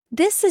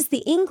This is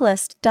the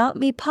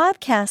Englist.me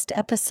podcast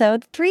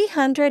episode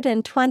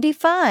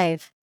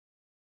 325.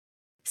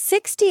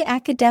 60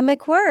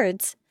 academic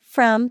words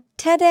from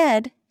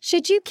TED-Ed.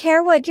 Should you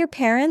care what your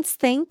parents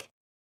think?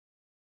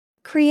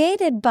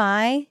 Created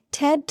by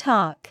TED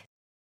Talk.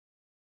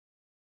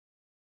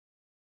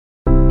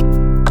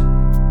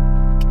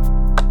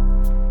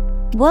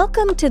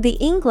 Welcome to the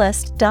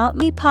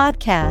Englist.me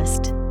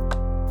podcast.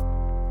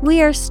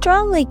 We are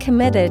strongly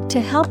committed to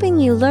helping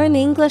you learn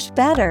English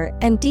better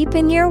and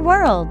deepen your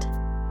world.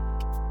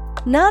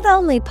 Not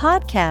only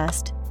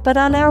podcast, but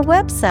on our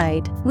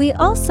website, we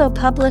also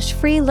publish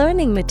free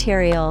learning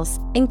materials,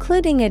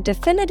 including a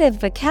definitive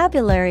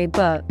vocabulary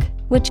book,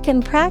 which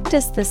can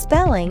practice the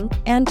spelling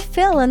and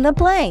fill in the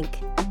blank.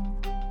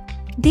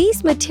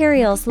 These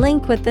materials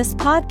link with this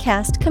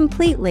podcast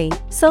completely,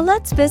 so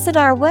let's visit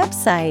our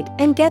website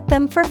and get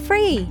them for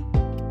free.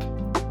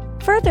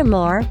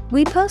 Furthermore,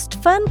 we post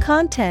fun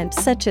content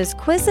such as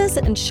quizzes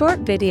and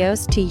short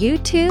videos to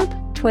YouTube,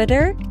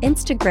 Twitter,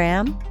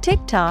 Instagram,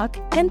 TikTok,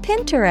 and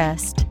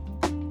Pinterest.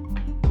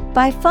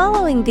 By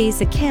following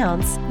these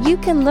accounts, you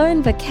can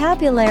learn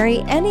vocabulary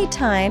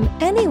anytime,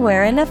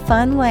 anywhere in a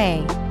fun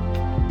way.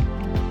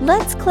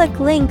 Let's click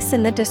links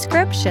in the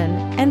description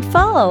and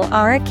follow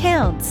our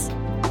accounts.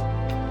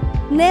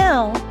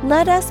 Now,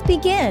 let us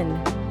begin.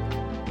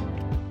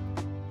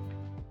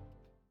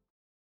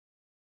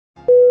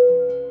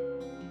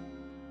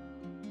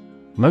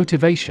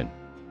 Motivation.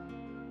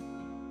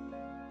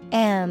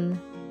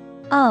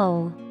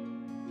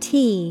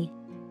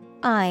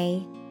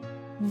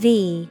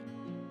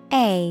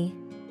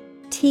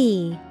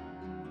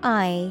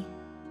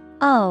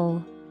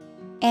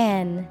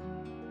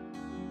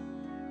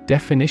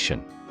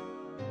 Definition.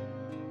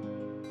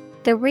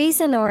 The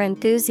reason or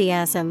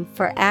enthusiasm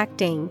for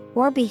acting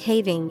or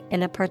behaving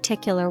in a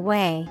particular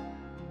way.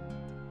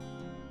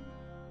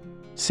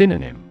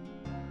 Synonym.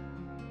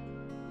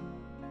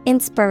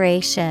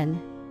 Inspiration,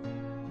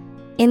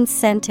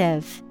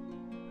 incentive,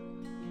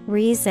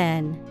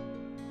 reason.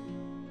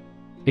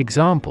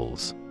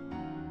 Examples.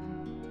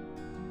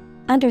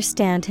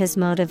 Understand his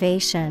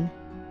motivation.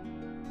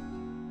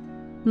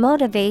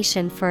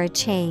 Motivation for a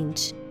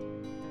change.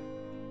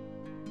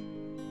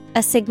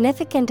 A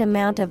significant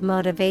amount of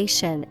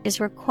motivation is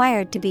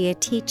required to be a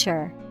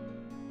teacher.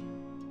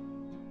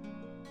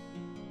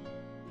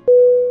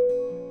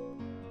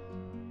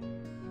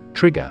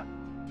 Trigger.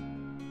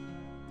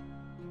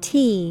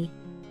 T-R-I-G-G-E-R.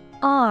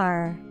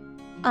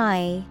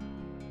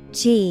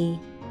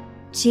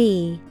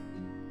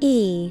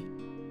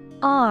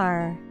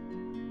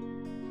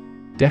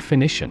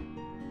 Definition.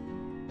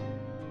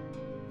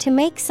 To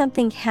make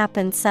something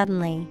happen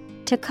suddenly,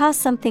 to cause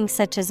something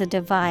such as a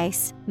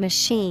device,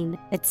 machine,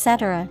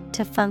 etc.,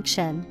 to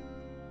function.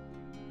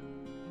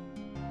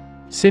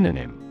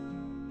 Synonym.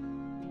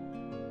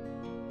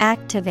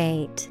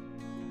 Activate,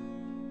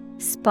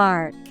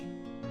 spark,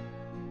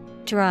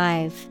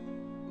 drive.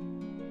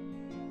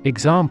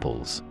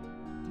 Examples.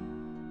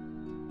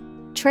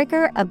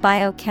 Trigger a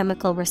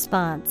biochemical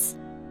response.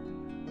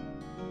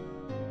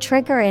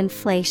 Trigger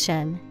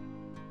inflation.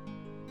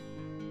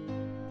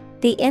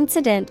 The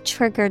incident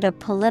triggered a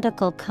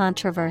political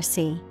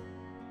controversy.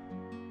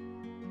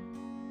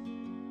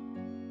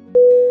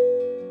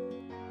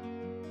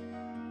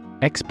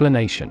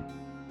 Explanation.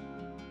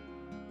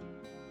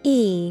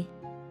 E-X-P-L-A-N-A-T-I-O-N.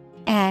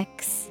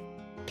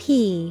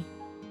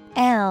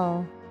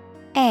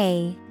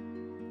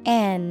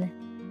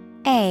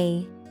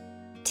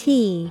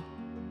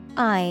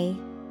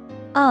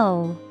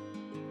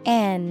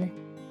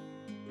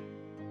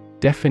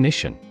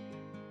 Definition.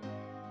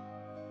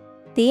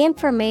 The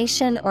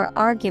information or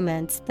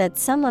arguments that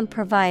someone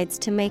provides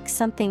to make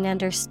something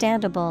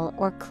understandable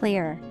or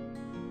clear.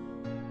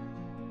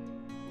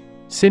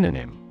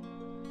 Synonym.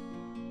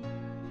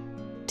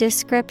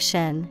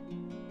 Description,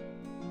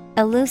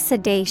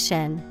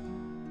 elucidation,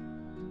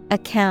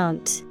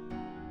 account.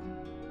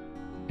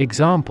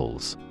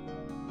 Examples.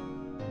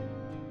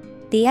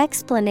 The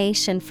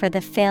explanation for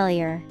the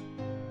failure.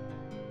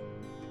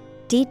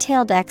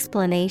 Detailed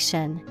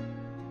explanation.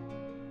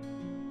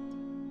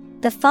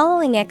 The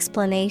following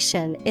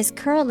explanation is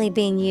currently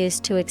being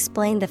used to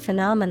explain the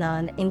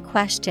phenomenon in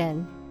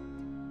question.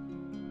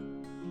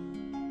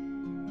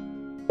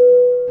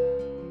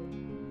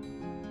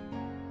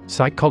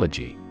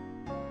 Psychology.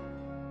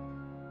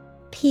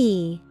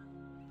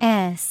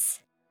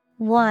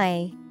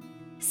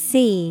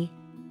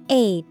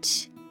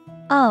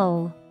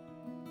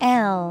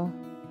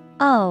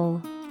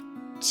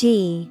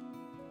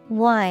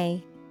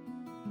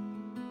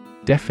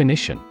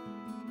 Definition.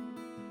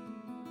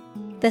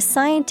 The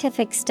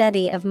scientific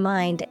study of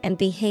mind and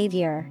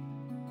behavior.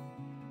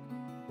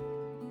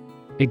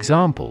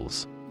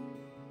 Examples.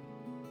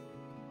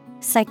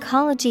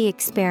 Psychology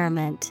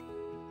experiment.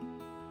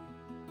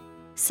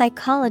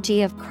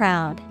 Psychology of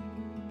crowd.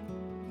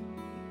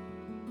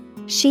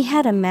 She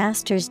had a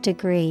master's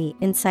degree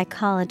in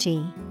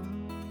psychology.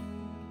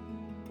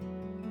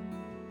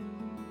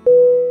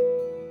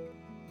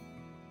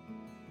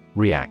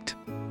 React.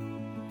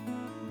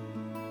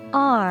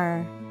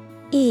 R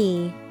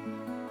E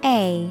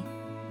A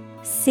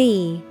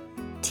C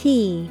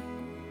T.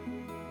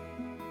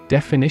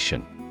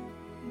 Definition: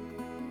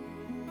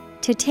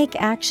 To take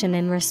action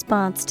in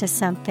response to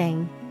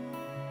something.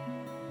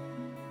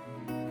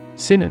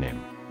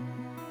 Synonym: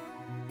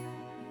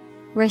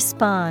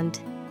 Respond,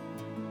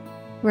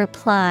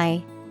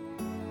 reply,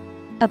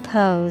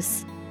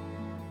 oppose.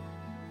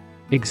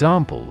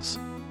 Examples: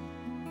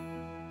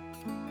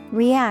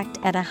 React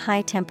at a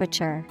high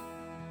temperature.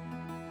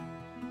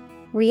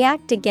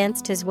 React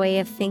against his way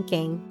of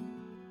thinking.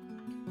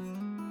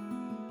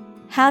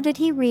 How did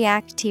he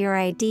react to your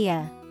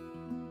idea?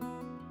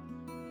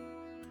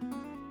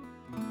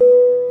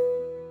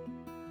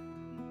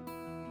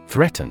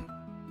 Threaten: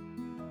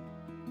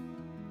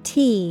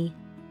 T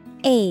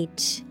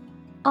H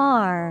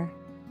R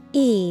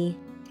E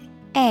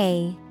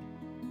A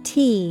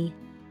T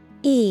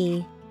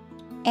E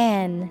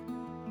N.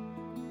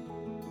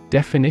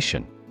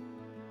 Definition: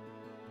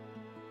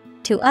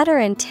 To utter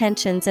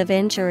intentions of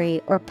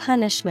injury or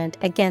punishment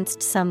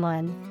against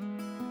someone.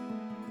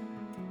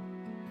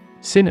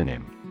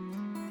 Synonym: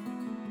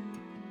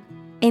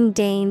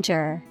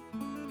 Endanger,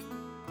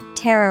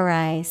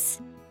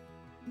 terrorize,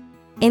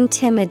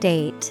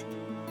 intimidate.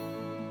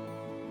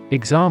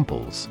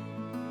 Examples: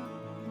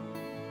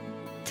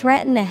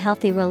 Threaten a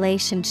healthy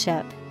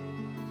relationship.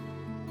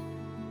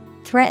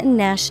 Threaten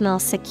national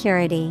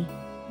security.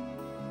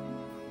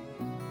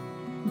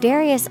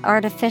 Various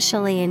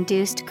artificially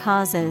induced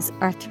causes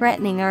are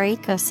threatening our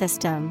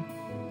ecosystem.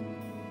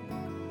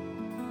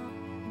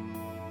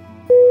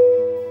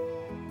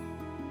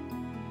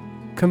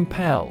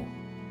 Compel: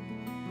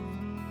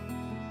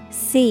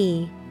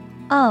 C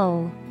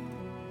O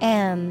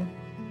M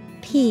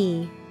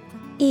P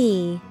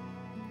E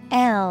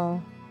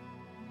L.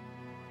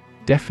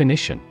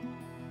 Definition: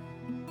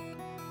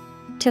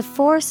 To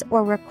force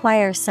or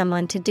require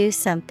someone to do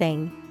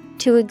something.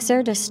 To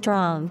exert a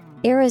strong,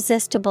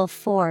 irresistible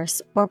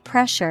force or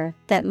pressure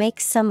that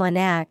makes someone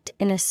act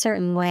in a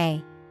certain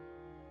way.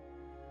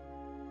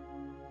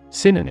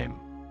 Synonym: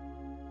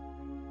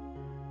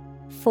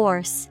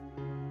 Force,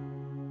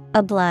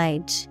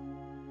 oblige,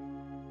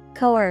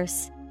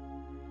 coerce.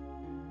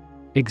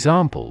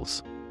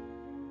 Examples: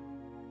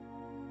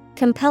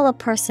 Compel a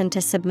person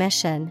to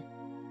submission.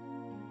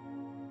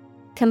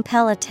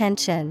 Compel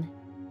attention.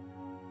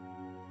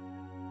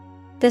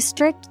 The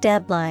strict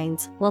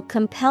deadlines will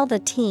compel the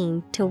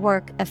team to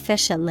work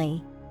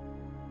efficiently.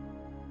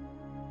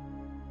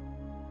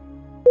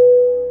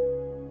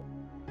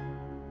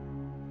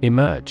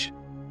 Emerge: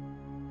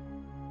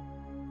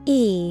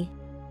 E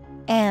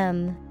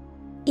M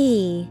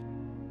E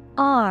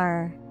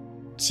R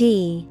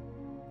G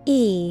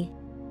E.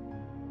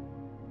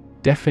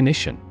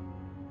 Definition: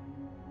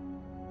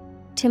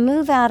 To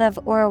move out of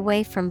or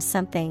away from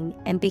something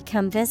and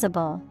become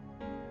visible.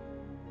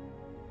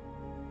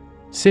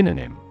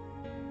 Synonym: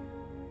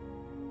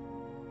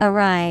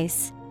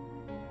 Arise,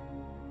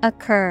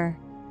 occur,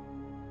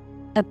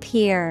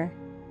 appear.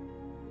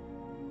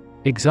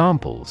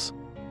 Examples: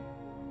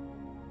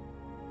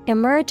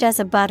 Emerge as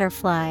a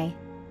butterfly.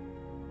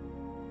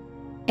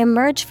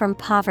 Emerge from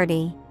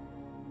poverty.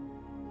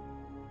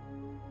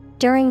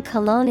 During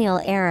colonial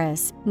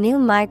eras, new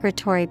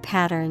migratory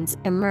patterns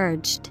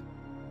emerged.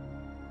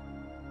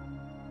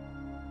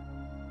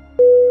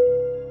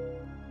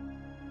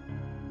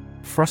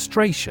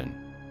 Frustration: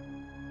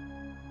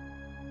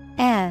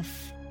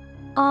 F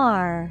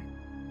R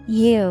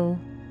U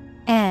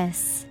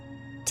S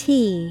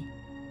T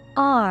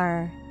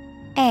R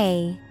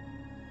A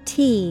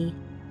T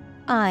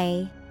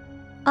I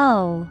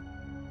O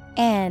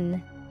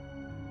N.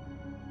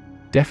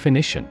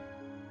 Definition: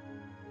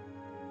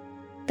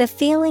 The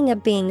feeling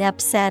of being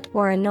upset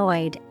or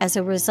annoyed as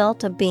a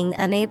result of being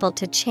unable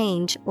to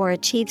change or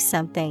achieve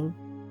something.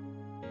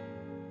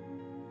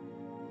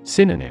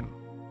 Synonym: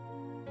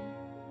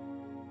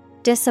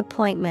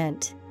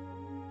 Disappointment,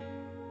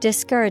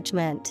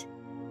 discouragement,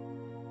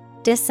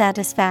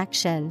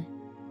 dissatisfaction.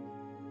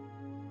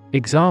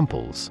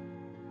 Examples: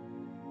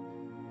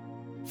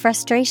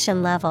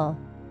 Frustration level.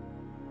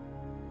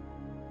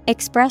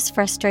 Express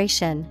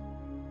frustration.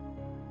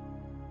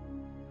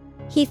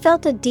 He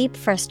felt a deep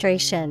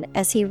frustration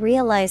as he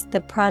realized the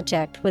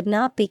project would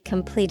not be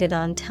completed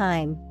on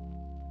time.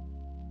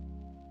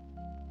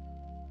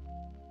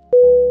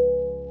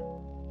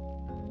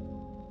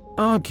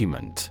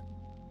 Argument: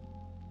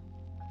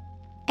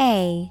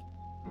 A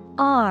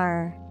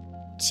R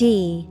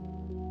G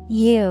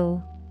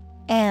U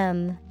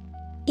M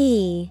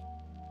E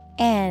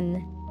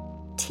N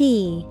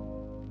T.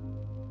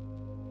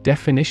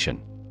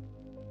 Definition: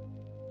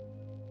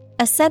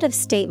 A set of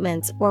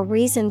statements or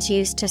reasons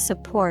used to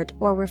support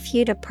or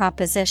refute a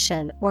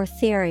proposition or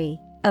theory,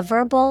 a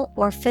verbal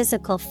or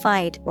physical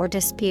fight or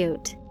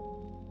dispute.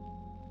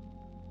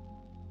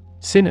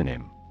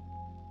 Synonym: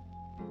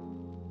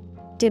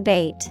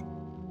 Debate,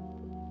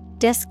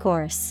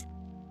 discourse,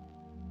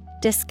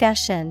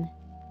 discussion.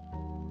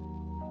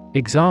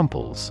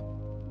 Examples: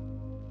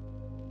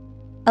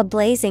 A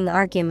blazing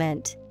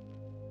argument.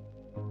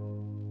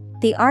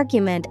 the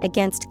argument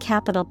against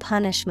capital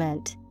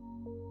punishment.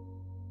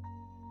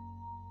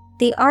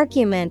 The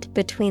argument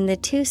between the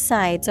two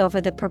sides over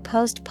the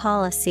proposed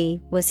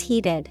policy was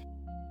heated.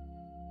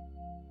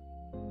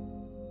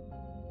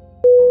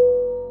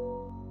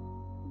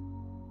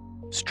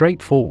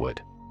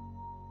 Straightforward.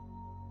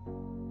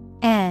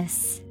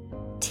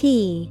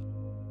 STRAIGHTFORWARD.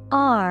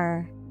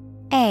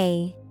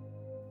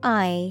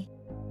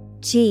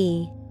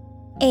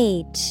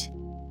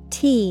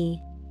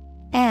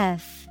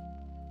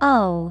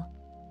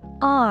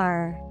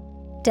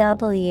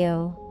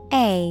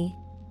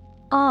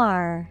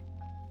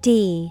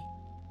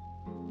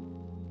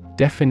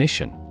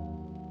 Definition: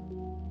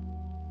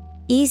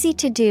 Easy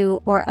to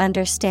do or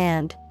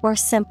understand, or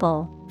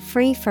simple,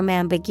 free from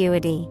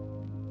ambiguity.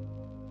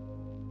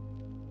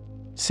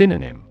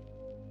 Synonym: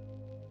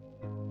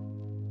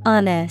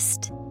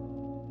 Honest,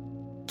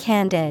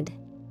 candid,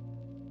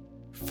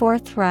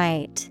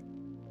 forthright.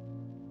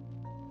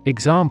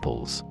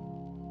 Examples: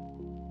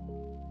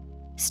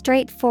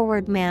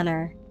 Straightforward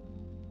manner.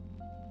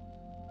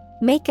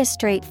 Make a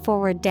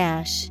straightforward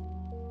dash.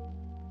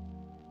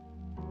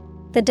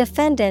 The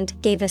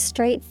defendant gave a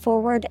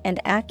straightforward and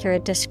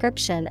accurate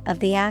description of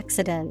the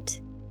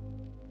accident.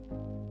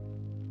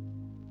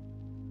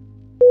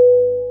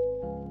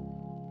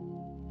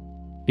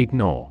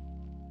 Ignore.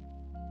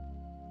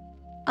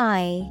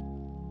 IGNORE.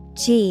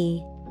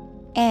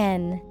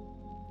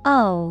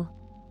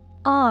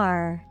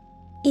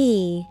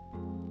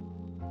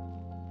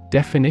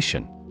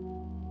 Definition: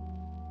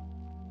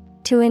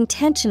 To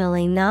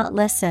intentionally not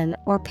listen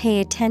or pay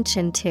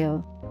attention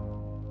to.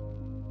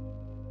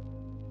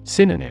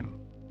 Synonym: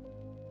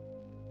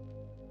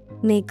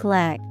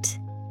 Neglect,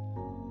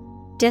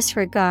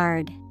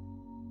 disregard,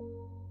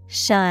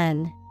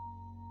 shun.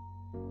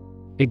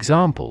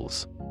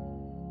 Examples: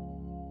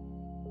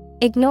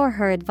 Ignore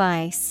her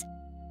advice.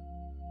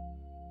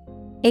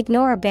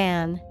 Ignore a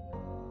ban.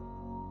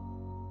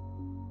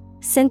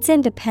 Since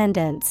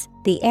independence,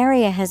 the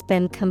area has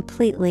been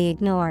completely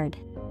ignored.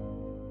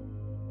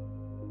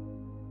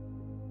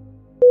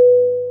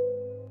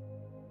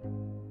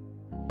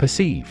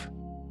 Perceive.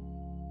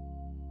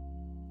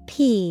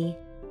 PERCEIVE.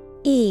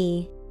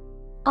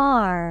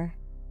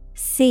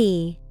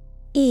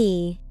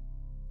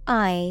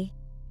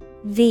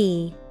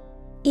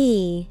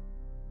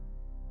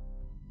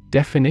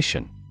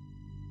 Definition: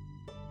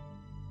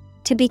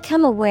 To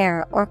become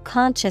aware or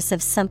conscious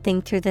of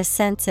something through the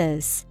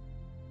senses.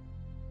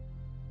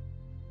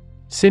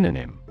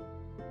 Synonym: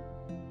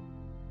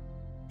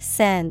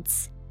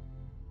 Sense,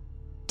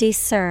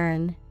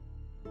 discern,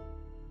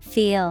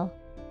 feel.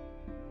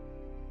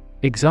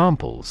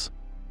 Examples: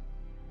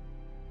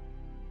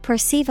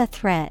 Perceive a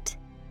threat.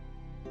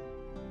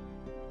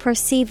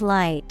 Perceive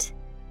light.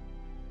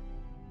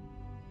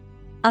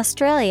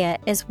 Australia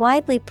is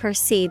widely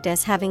perceived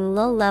as having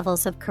low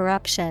levels of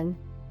corruption.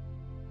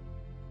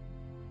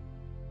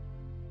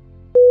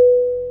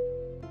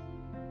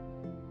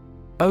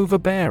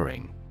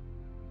 Overbearing.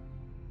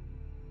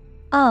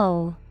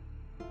 OVERBEAring.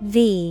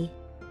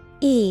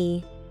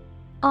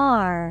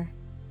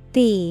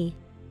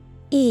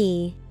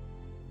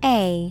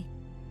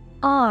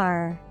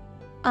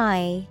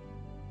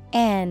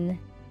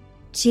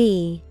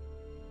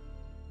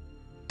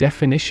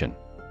 Definition: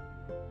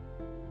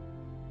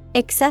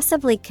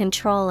 Excessively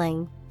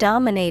controlling,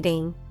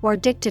 dominating, or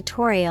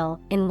dictatorial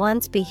in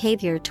one's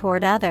behavior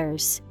toward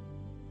others.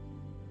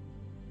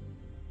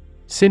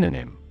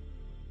 Synonym: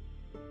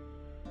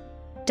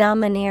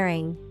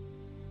 Domineering,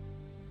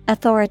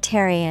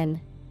 authoritarian,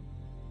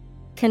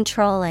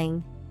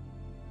 controlling.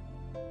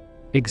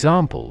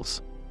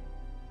 Examples: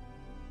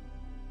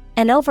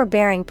 An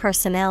overbearing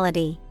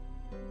personality.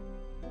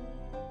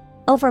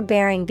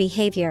 Overbearing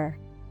behavior.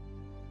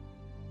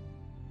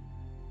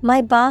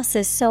 My boss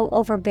is so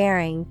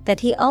overbearing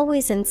that he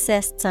always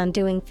insists on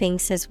doing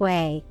things his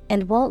way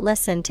and won't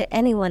listen to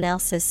anyone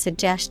else's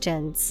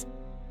suggestions.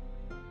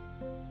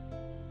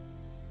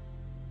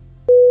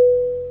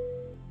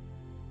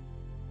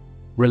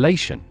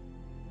 Relation.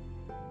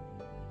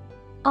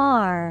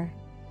 RELATION.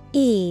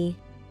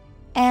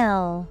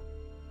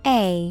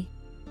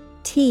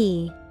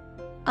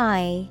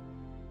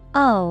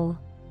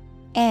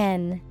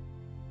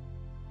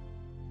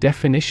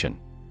 Definition: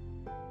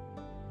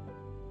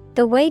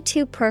 The way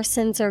two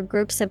persons or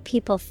groups of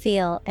people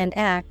feel and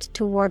act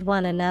toward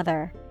one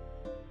another.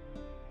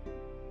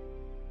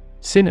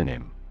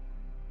 Synonym: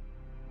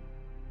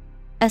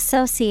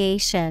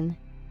 Association,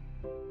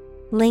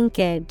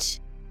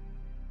 linkage,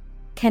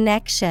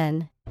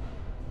 connection.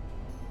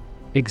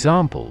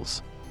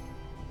 Examples: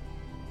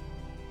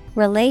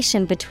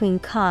 Relation between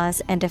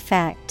cause and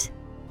effect.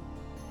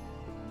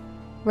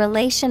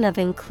 Relation of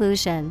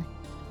inclusion.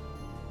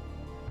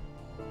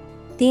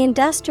 The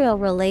industrial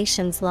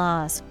relations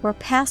laws were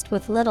passed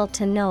with little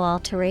to no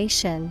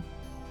alteration.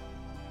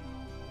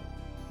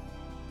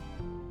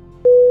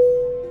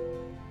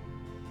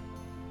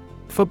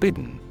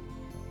 Forbidden.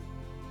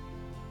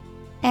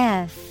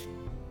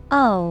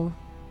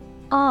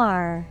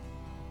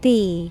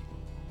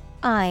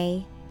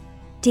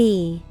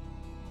 FORBIDDEN.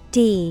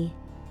 D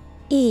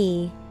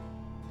E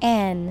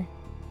N.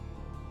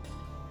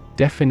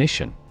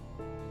 Definition: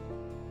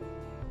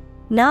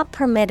 Not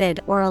permitted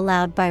or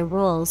allowed by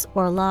rules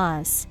or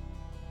laws.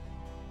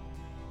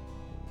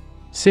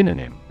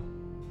 Synonym: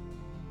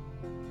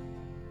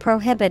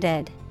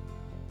 Prohibited,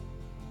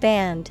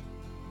 banned,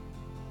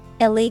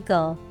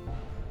 illegal.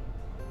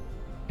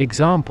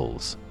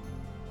 Examples: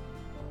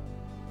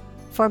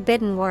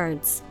 Forbidden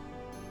words.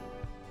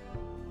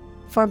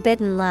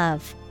 Forbidden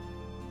love.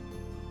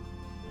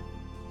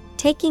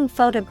 Taking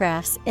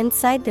photographs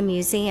inside the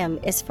museum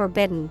is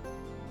forbidden.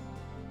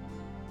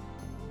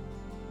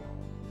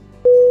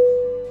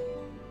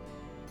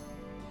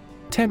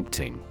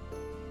 Tempting.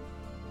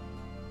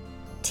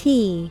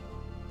 T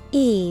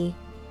E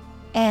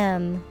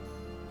M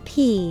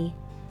P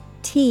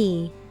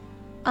T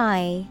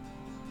I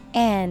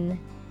N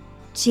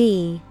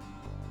G.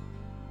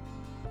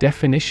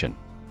 Definition: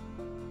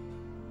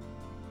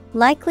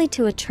 Likely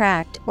to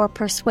attract or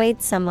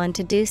persuade someone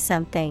to do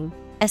something,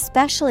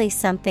 especially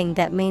something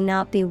that may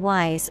not be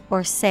wise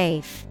or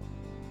safe.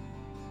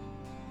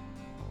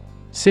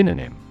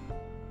 Synonym: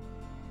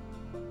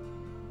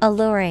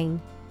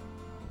 Alluring,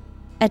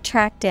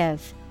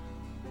 attractive,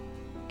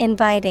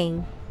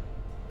 inviting.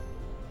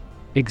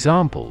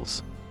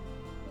 Examples: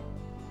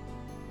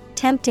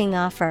 Tempting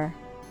offer.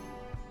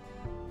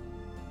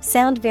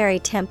 Sound very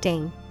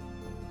tempting.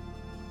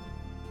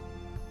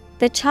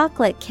 The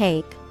chocolate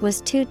cake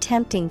was too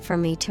tempting for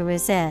me to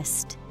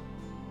resist.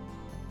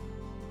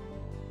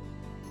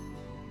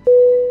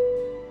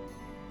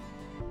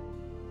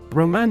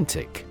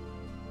 Romantic.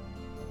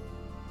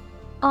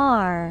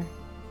 R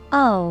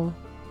O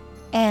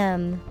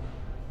M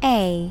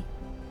A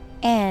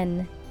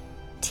N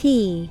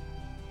T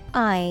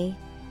I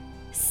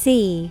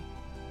C.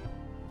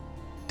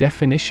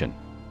 Definition: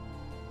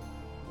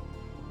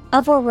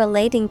 Of or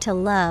relating to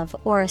love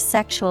or a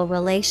sexual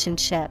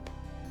relationship.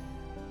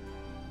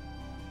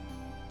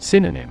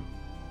 Synonym: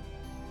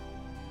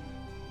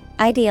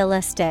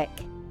 Idealistic,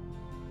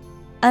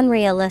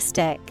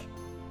 unrealistic,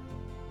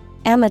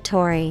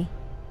 amatory.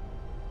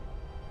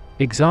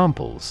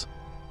 Examples: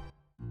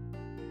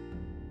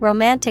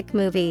 Romantic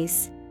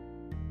movies.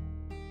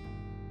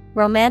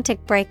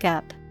 Romantic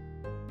breakup.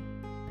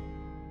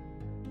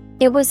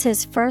 It was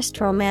his first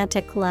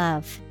romantic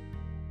love.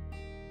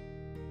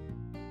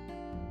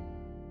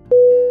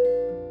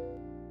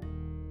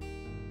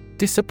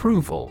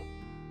 Disapproval.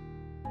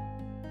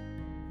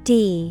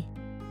 D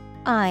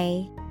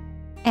I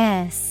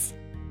S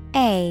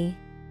A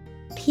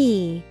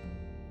P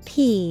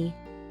P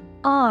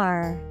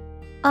R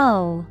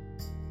O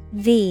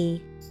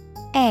V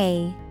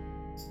A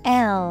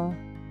L.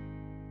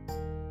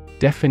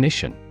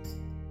 Definition: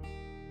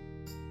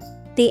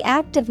 The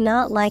act of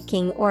not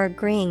liking or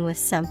agreeing with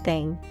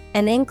something,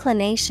 an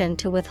inclination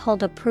to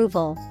withhold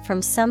approval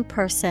from some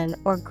person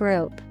or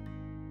group.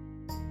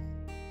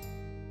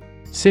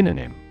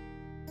 Synonym: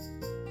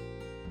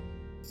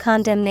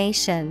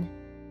 Condemnation,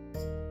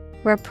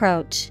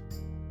 reproach,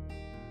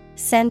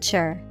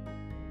 censure.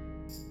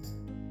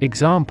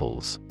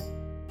 Examples: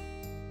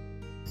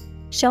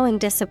 Showing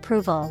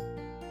disapproval.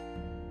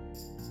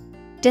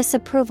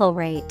 Disapproval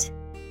rate.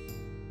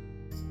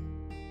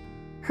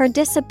 Her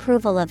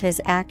disapproval of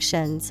his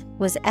actions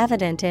was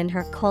evident in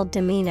her cold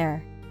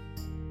demeanor.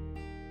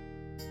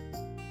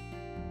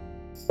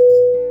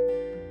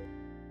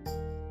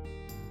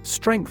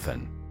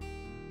 Strengthen.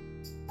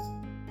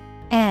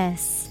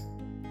 S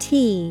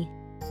T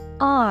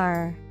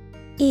R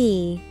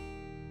E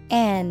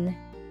N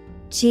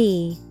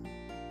G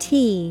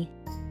T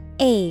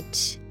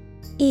H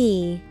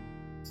E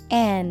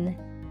N.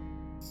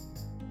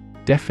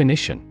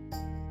 Definition: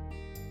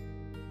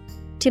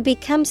 To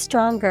become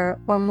stronger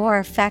or more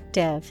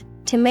effective,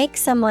 to make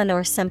someone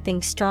or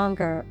something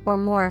stronger or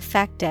more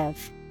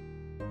effective.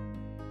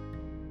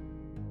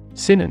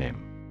 Synonym: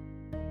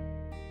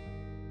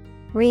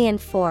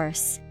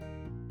 Reinforce,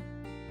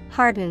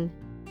 harden,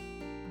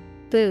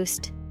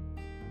 boost.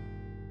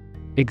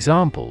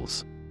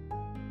 Examples: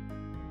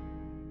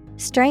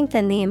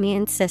 Strengthen the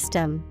immune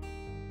system.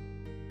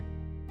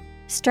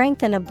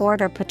 Strengthen a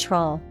border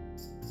patrol.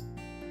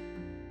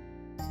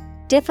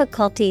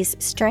 Difficulties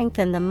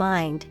strengthen the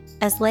mind,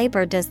 as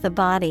labor does the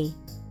body.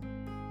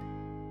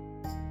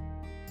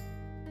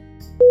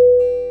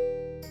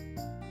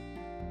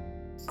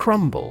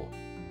 Crumble.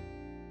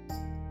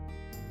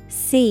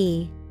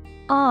 C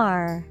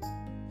R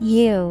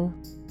U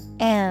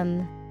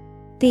M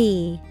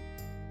B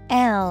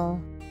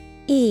L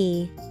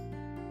E.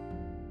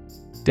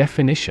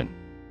 Definition: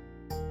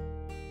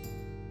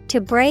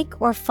 To break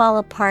or fall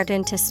apart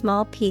into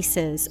small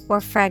pieces or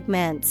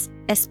fragments,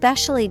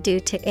 especially due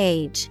to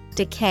age,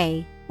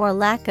 decay, or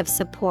lack of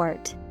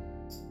support.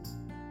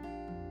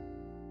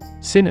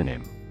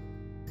 Synonym: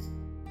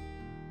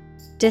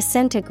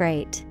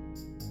 Disintegrate,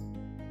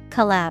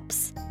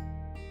 collapse,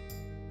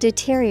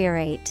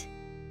 deteriorate.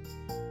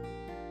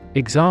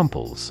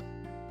 Examples: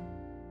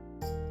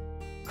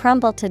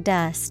 Crumble to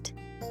dust.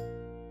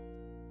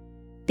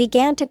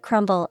 Began to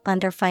crumble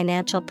under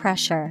financial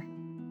pressure.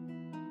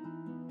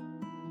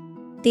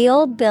 The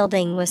old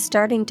building was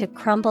starting to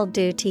crumble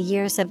due to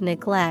years of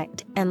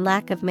neglect and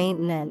lack of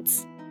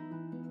maintenance.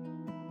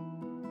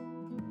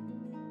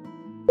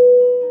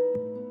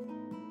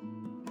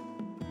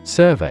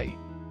 Survey.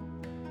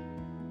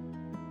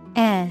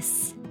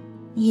 S-U-R-V-E-Y.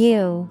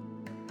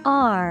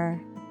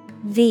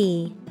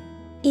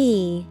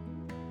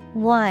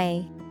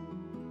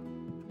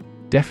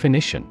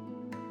 Definition.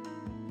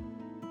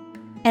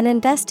 An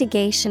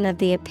investigation of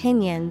the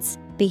opinions,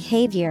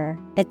 behavior,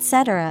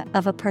 etc.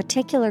 of a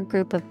particular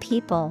group of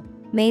people,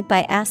 made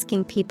by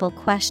asking people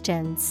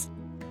questions.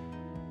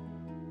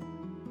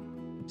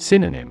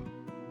 Synonym.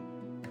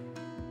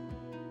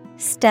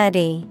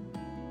 Study,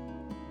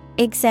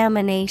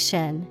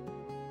 examination,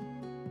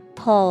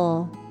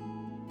 poll.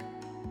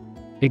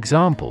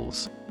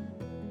 Examples.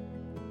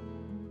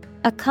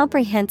 A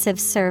comprehensive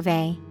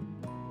survey.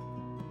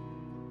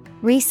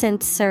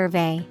 Recent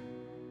survey.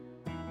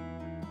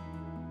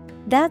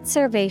 That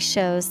survey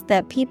shows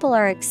that people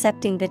are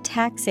accepting the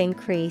tax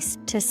increase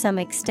to some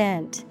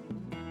extent.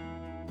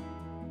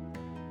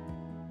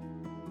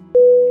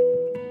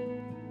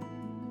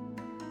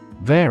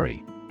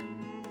 Vary.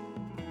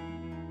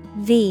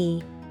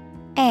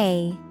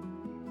 V-A-R-Y.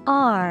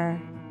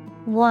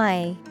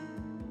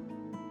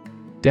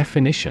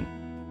 Definition.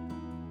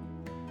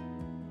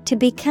 To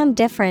become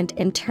different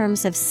in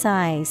terms of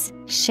size,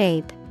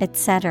 shape,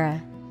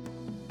 etc.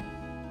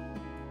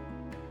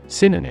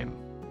 Synonym.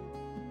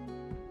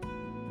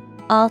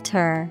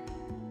 Alter,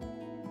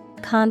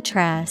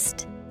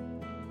 contrast,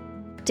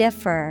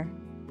 differ.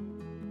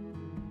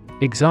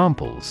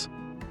 Examples.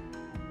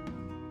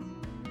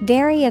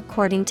 Vary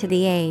according to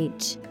the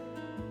age.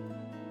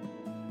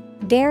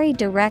 Vary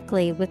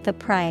directly with the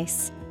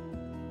price.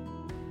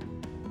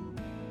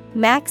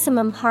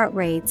 Maximum heart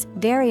rates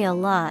vary a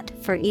lot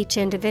for each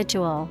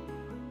individual.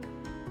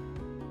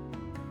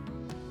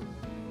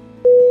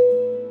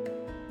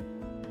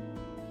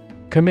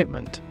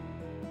 Commitment.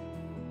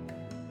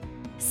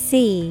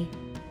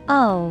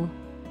 C-O-M-M-I-T-M-E-N-T.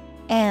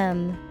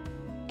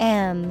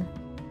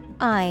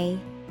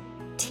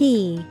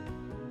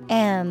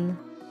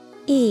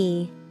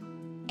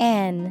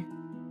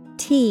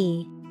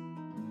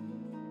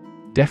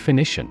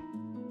 Definition.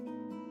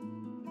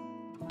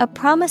 A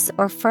promise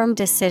or firm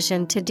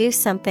decision to do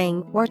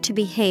something or to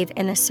behave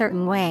in a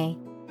certain way.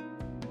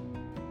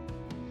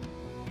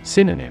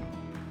 Synonym.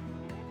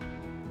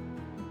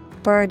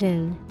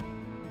 Burden,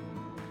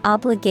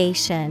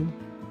 obligation,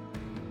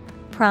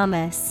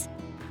 promise.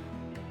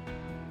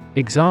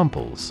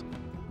 Examples.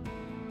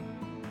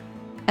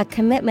 A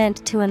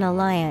commitment to an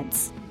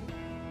alliance.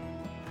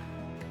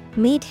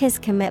 Meet his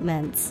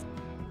commitments.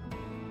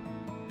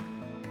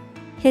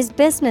 His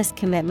business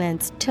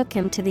commitments took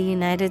him to the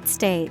United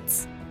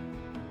States.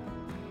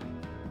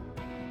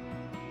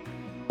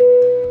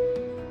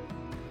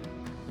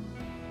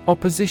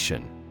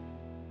 Opposition.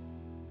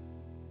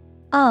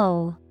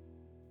 O-P-P-O-S-I-T-I-O-N.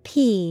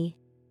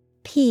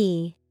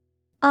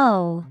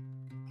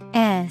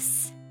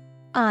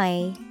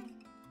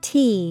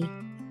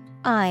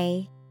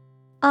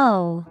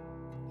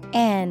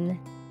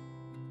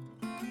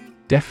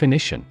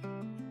 Definition.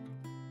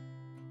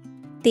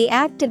 The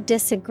act of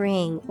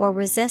disagreeing or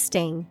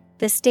resisting,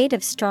 the state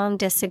of strong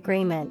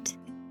disagreement.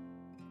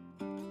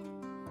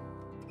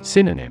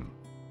 Synonym.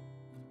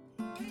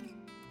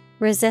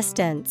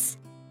 Resistance,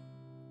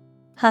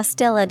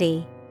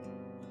 hostility,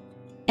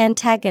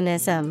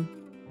 antagonism.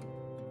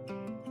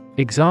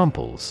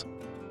 Examples.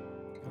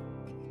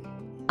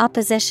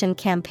 Opposition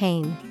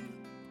campaign.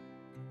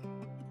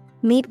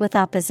 Meet with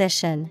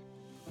opposition.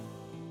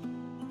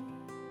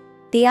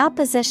 The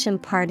opposition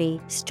party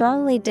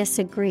strongly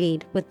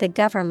disagreed with the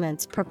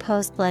government's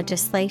proposed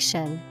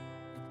legislation.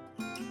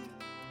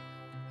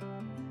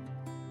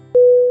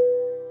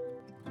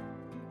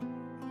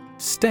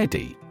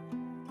 Steady.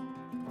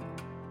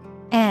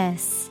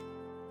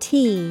 S-T-E-A-D-Y.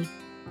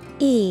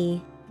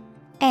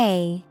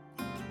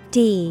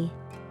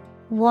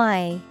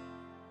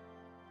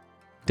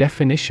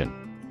 Definition.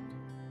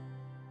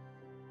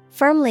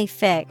 Firmly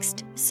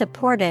fixed,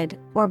 supported,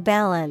 or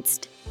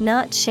balanced,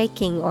 not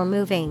shaking or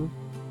moving.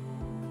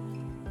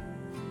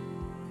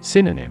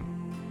 Synonym.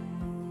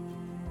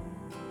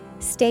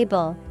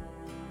 Stable,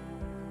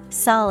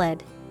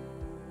 solid,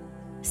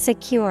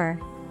 secure.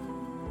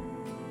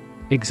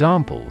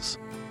 Examples.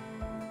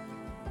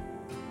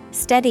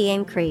 Steady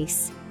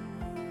increase.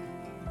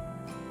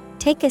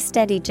 Take a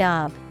steady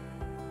job.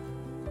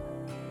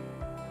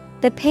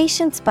 The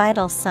patient's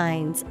vital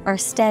signs are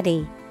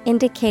steady,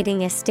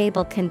 indicating a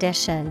stable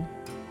condition.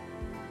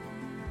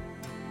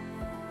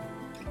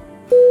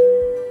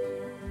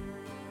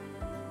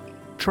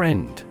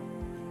 Trend.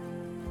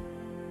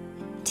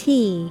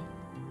 T-R-E-N-D.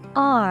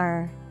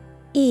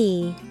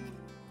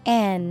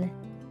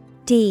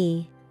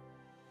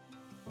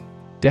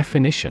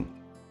 Definition.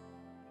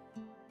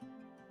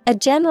 A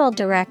general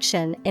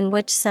direction in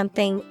which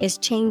something is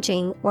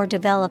changing or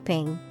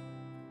developing.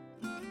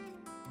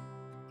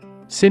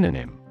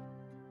 Synonym.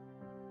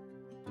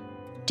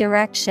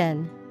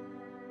 Direction,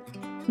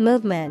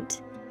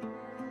 movement,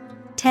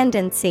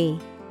 tendency.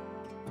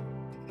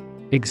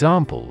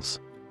 Examples: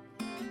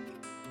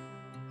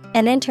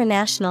 an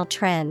international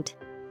trend.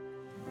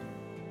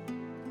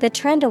 The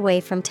trend away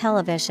from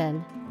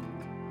television.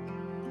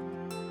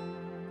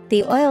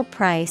 The oil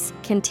price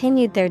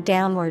continued their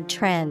downward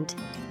trend.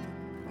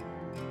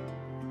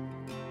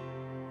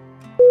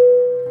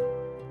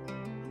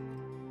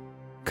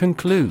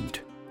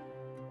 Conclude.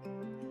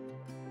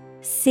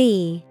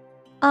 CONCLUDE.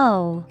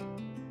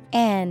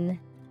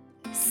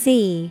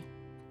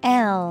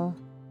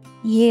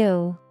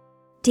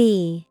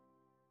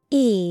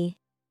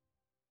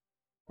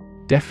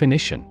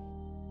 Definition: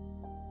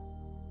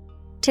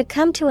 to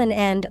come to an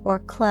end or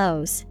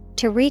close,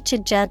 to reach a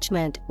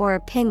judgment or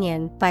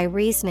opinion by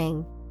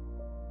reasoning.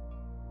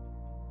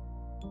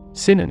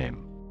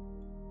 Synonym: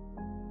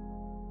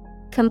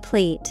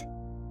 complete,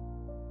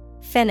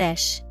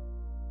 finish,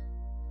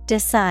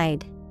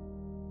 decide.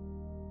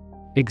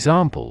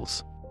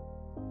 Examples: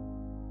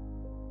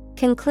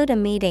 conclude a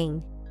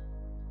meeting.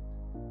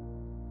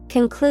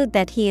 Conclude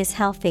that he is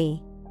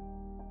healthy.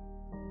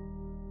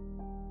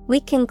 We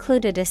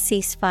concluded a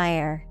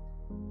ceasefire.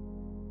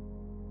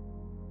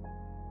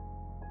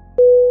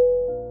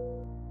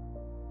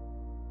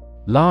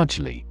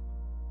 Largely.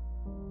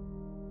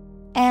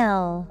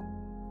 LARGELY.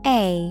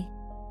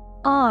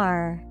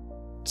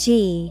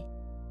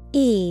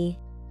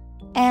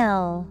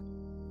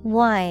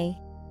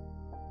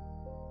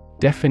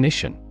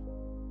 Definition: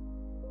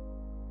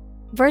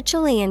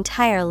 virtually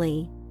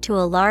entirely, to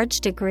a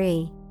large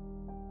degree.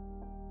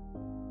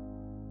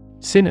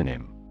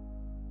 Synonym: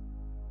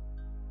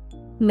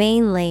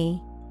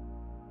 mainly,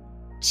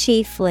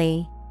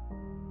 chiefly,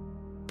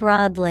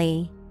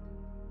 broadly.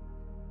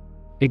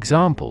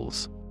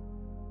 Examples: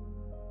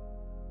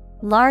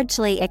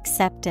 largely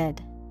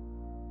accepted.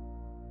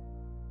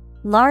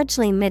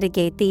 Largely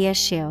mitigate the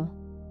issue.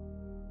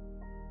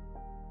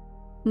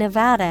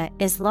 Nevada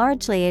is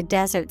largely a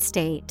desert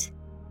state.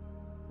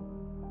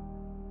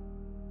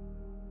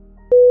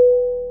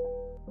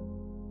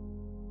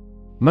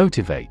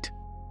 Motivate.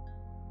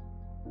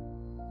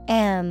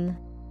 MOTIVATE.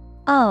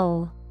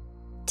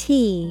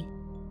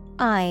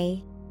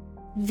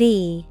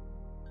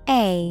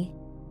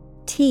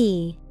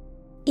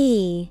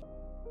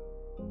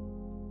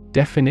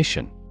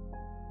 Definition: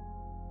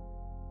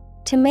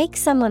 to make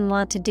someone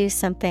want to do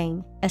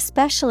something,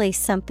 especially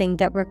something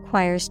that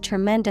requires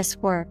tremendous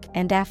work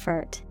and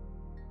effort.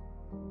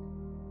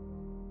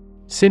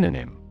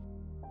 Synonym: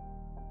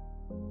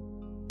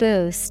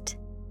 boost,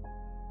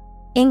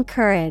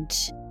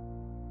 encourage,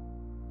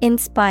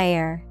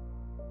 inspire.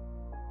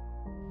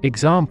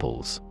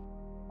 Examples: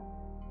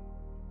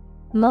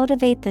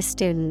 motivate the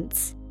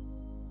students.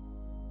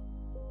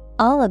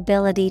 All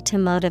ability to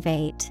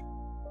motivate.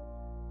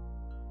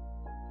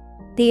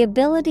 The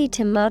ability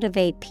to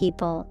motivate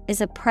people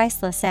is a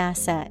priceless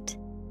asset.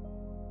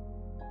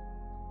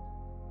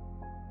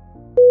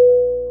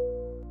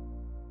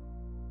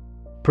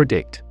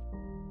 Predict.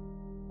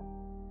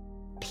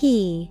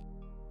 PREDICT.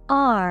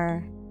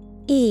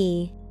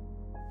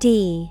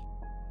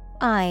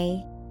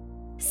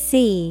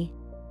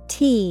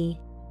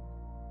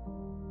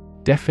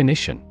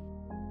 Definition: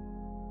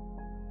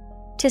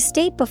 to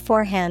state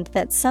beforehand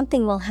that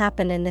something will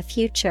happen in the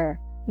future,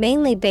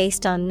 mainly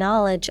based on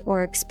knowledge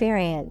or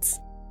experience.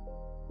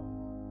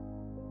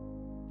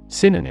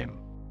 Synonym: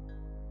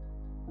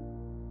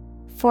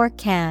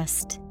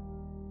 forecast,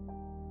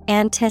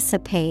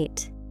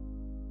 anticipate,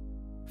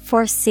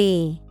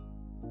 foresee.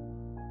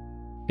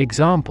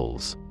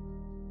 Examples: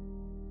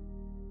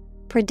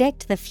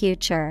 predict the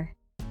future.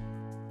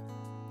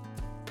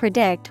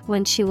 Predict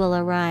when she will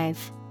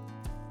arrive.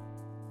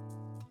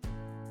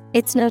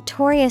 It's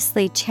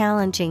notoriously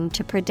challenging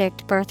to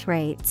predict birth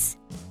rates.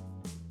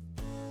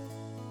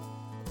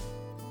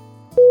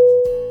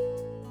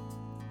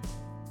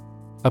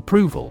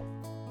 Approval.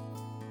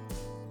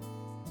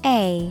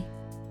 APPROVAL.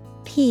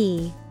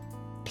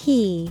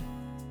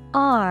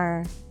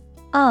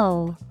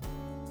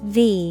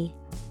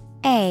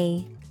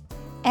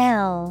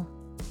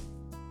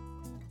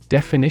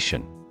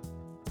 Definition: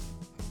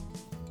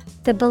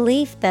 the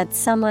belief that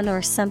someone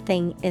or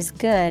something is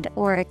good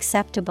or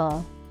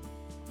acceptable.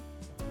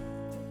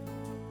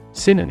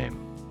 Synonym: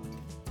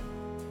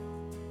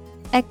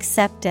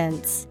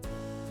 acceptance,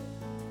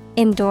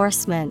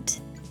 endorsement,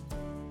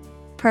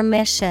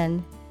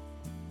 permission.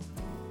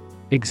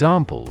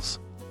 Examples: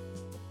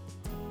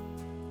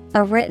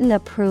 a written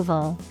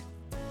approval.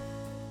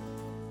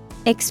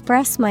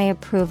 Express my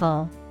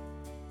approval.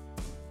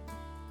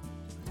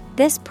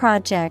 This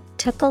project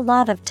took a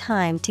lot of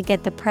time to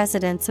get the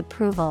president's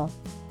approval.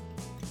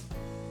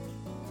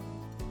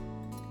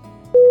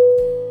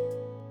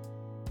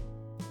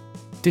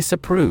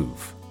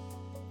 Disapprove.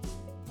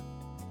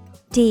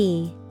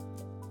 DISAPPROVE.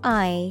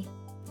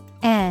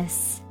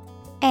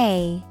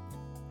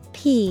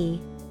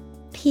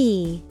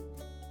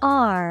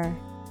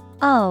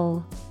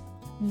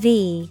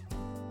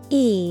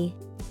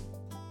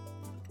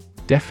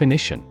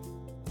 Definition: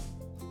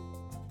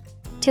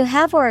 to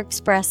have or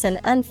express an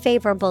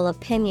unfavorable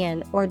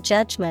opinion or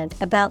judgment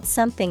about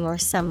something or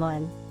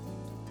someone.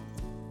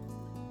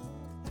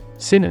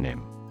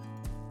 Synonym.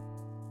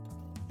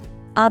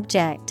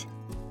 Object,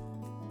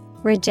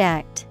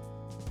 reject,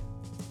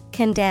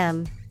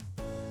 condemn.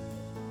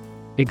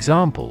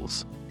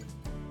 Examples: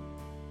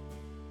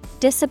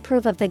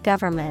 Disapprove of the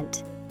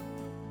government.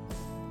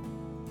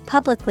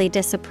 Publicly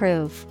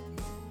disapprove.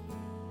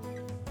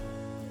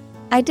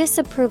 I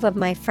disapprove of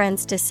my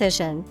friend's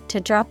decision to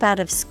drop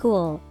out of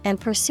school and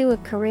pursue a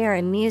career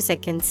in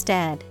music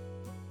instead.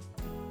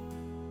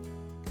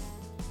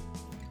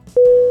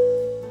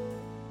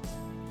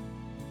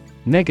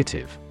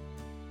 Negative.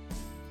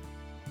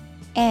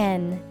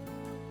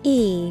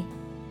 N-E-G-A-T-I-V-E.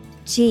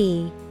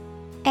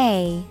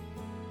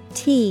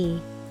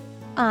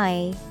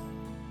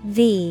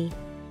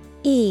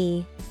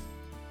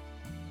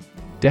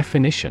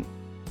 Definition: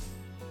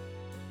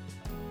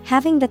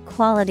 Having the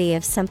quality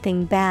of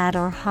something bad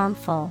or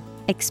harmful,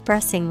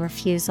 expressing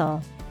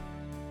refusal.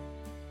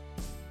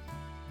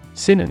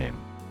 Synonym: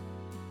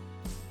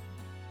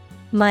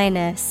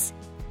 Minus,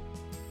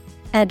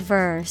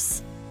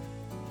 adverse,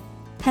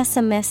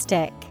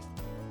 pessimistic.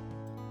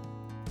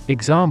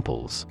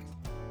 Examples: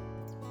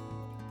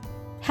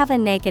 Have a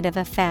negative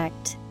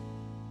effect.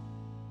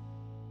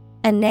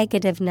 A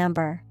negative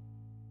number.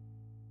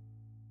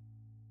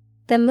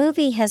 The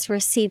movie has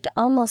received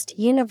almost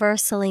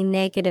universally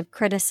negative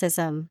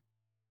criticism.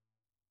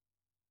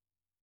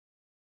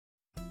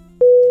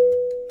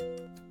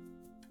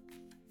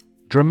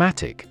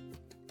 Dramatic.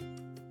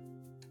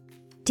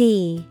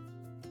 D-R-A-M-A-T-I-C.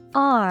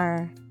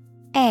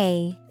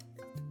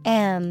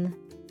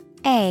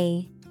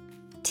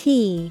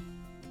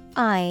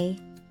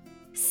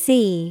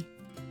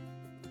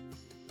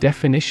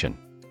 Definition: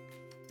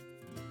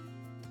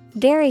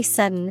 Very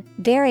sudden,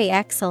 very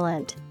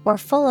excellent, or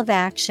full of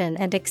action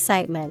and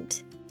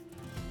excitement.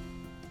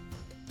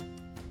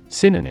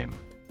 Synonym: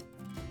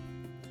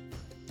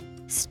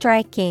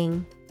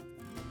 Striking,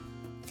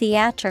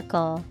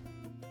 theatrical,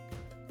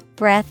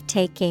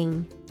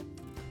 breathtaking.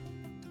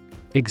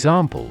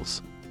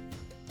 Examples: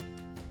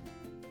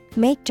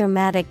 Make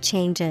dramatic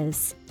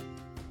changes.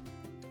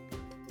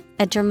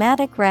 A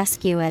dramatic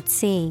rescue at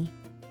sea.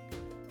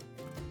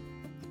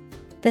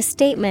 The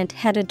statement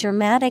had a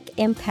dramatic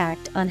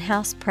impact on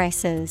house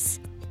prices.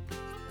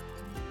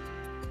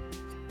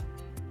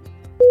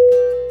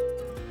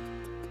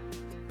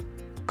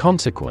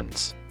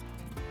 Consequence.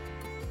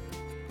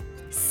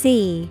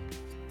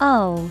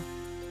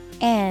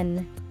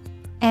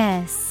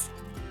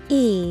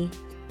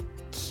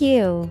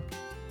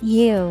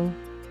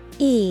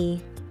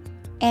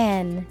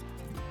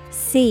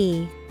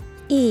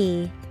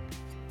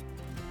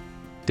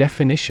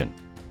 Definition: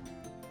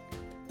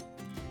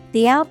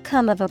 The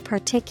outcome of a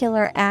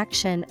particular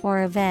action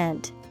or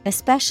event,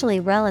 especially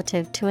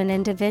relative to an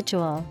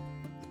individual.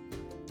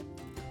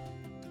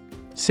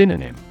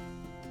 Synonym: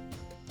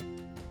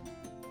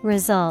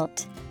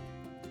 Result,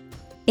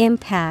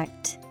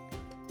 impact,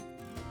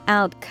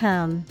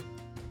 outcome.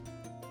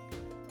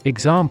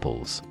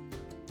 Examples: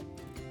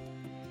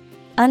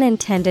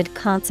 Unintended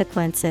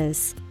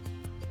consequences.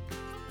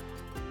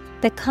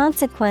 The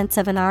consequence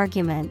of an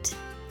argument.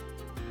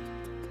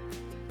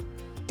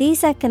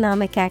 These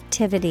economic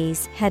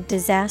activities had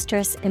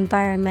disastrous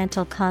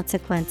environmental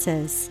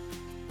consequences.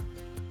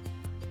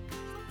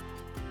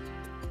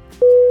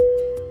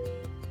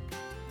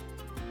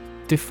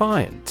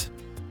 Defiant.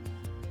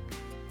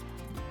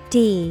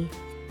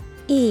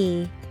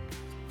 D-E-F-I-A-N-T.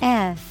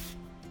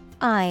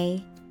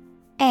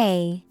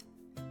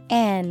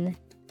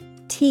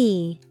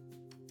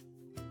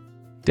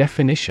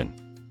 Definition: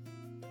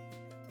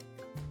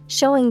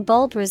 Showing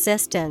bold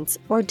resistance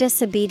or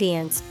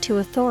disobedience to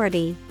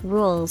authority,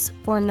 rules,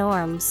 or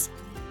norms.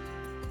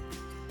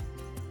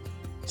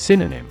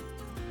 Synonym: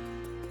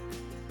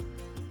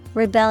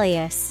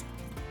 Rebellious,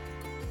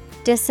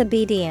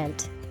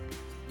 disobedient,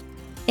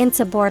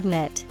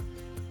 insubordinate.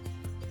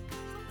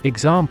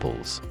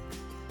 Examples: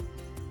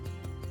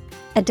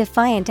 A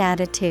defiant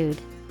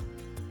attitude.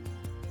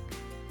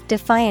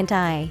 Defiant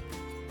eye.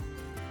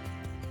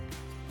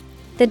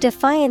 The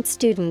defiant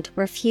student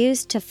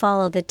refused to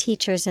follow the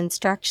teacher's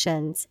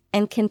instructions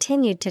and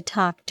continued to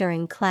talk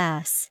during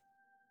class.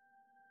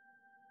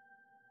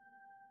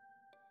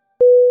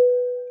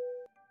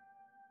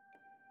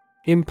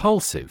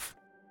 Impulsive.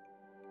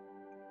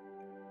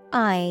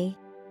 I-M-P-U-L-S-I-V-E.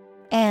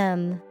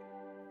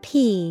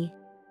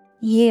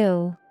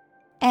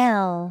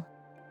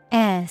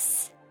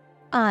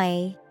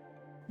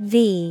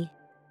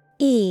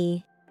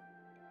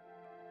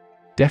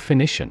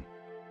 Definition: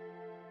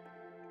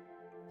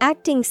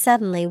 Acting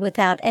suddenly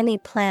without any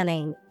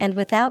planning and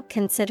without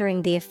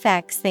considering the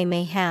effects they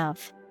may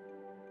have.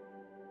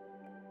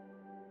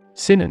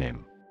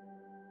 Synonym: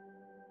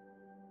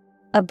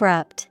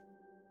 Abrupt,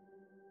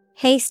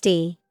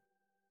 hasty,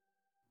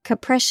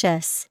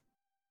 capricious.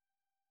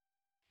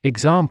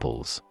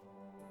 Examples: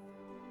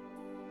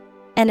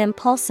 An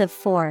impulsive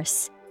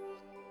force.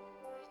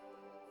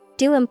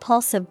 Do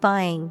impulsive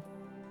buying.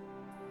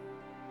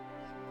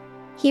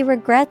 He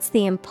regrets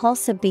the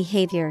impulsive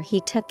behavior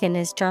he took in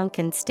his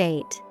drunken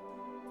state.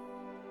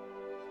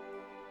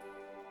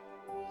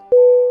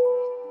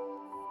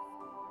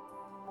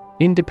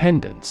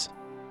 Independence.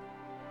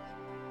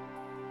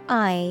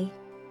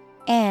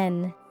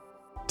 INDEPENDence.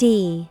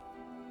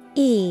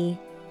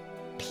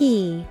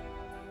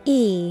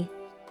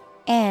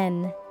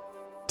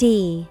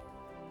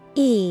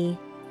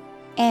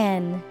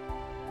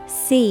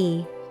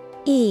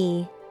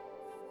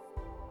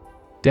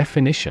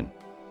 Definition.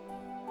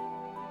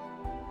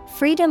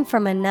 Freedom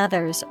from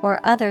another's or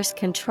others'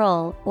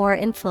 control or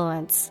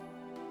influence.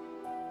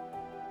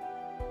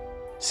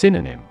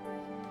 Synonym.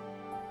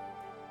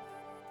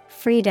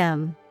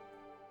 Freedom,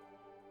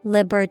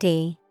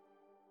 liberty,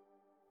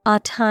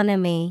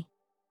 autonomy.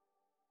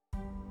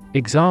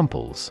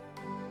 Examples.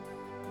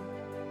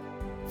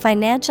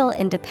 Financial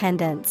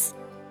independence.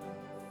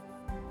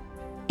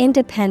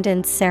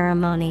 Independence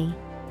ceremony.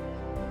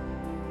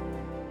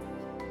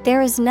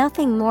 There is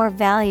nothing more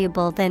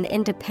valuable than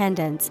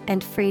independence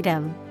and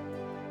freedom.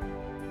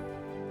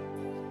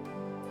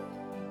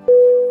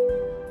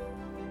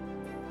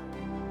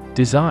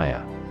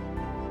 Desire.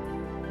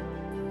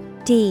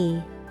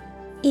 DESIRE.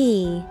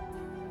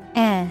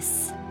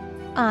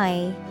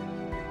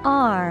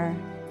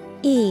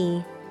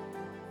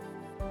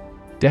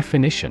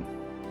 Definition.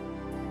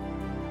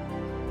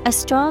 A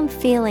strong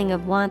feeling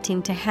of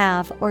wanting to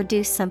have or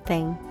do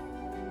something.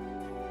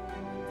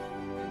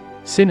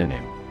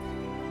 Synonym.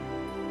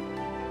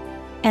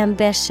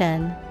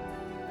 Ambition,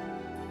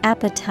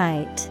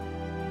 appetite,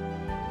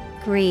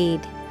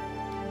 greed.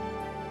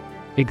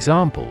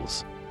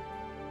 Examples.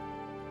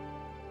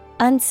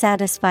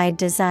 Unsatisfied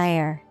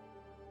desire.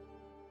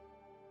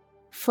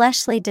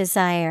 Fleshly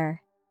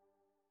desire.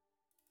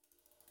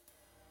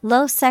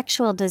 Low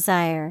sexual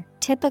desire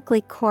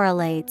typically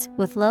correlates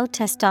with low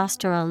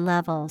testosterone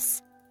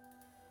levels.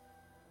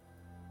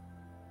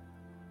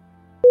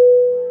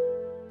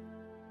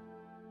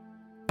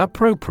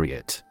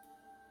 Appropriate.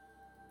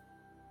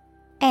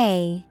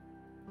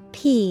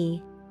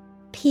 APPROPRIATE.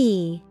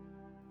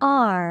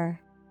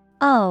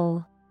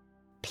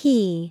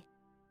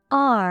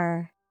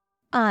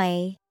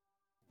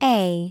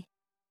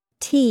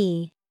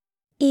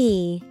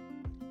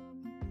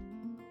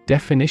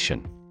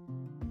 Definition.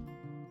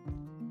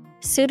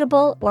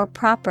 Suitable or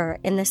proper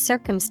in the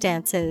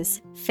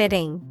circumstances,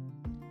 fitting.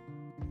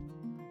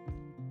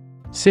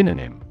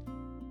 Synonym.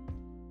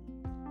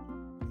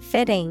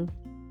 Fitting,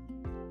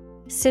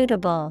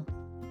 suitable,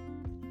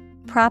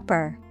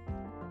 proper.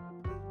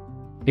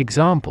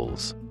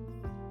 Examples.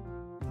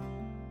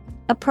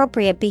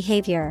 Appropriate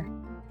behavior.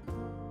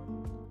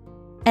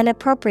 An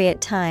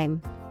appropriate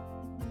time.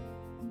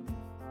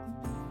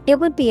 It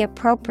would be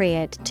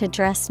appropriate to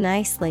dress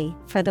nicely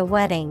for the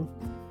wedding.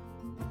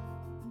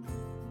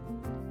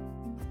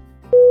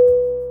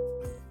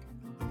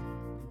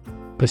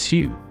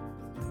 Pursue.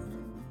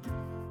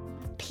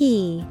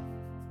 PURSUE.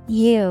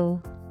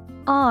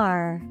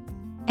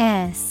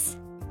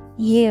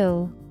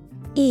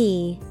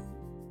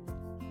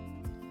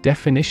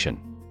 Definition.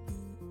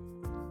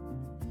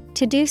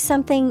 To do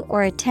something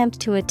or attempt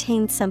to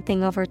attain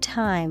something over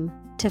time,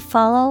 to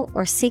follow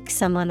or seek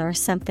someone or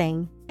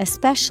something,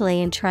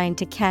 especially in trying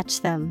to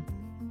catch them.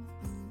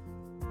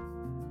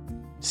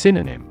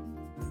 Synonym.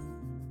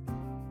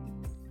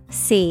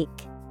 Seek,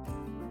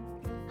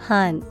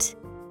 hunt,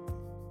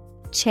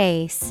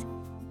 chase.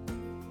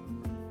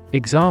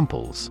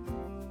 Examples.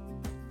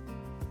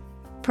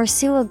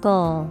 Pursue a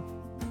goal.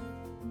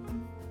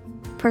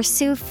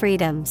 Pursue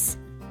freedoms.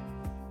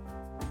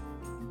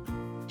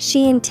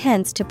 She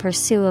intends to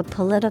pursue a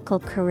political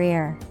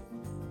career.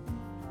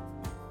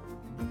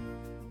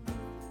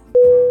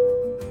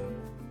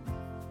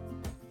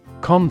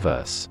 Converse.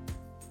 CONVERSE.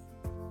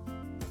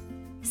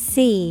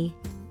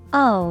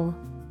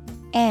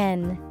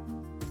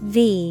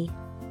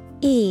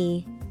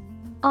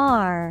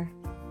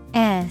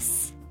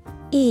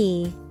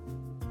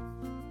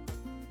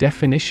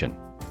 Definition.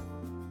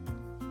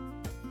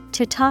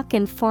 To talk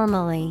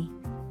informally.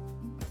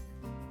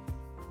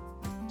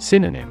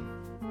 Synonym.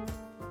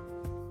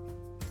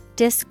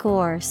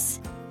 Discourse,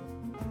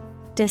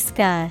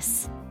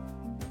 discuss,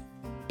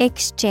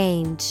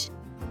 exchange.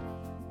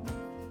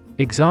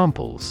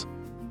 Examples.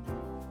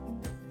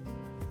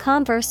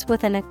 Converse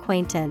with an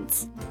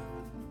acquaintance.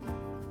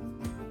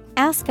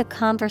 Ask a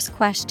converse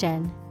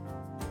question.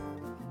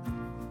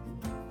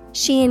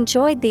 She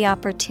enjoyed the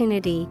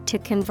opportunity to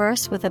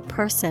converse with a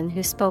person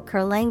who spoke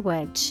her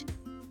language.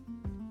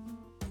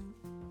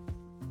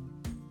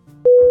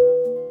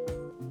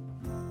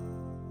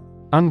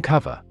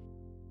 Uncover.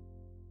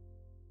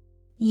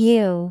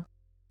 UNCOVER.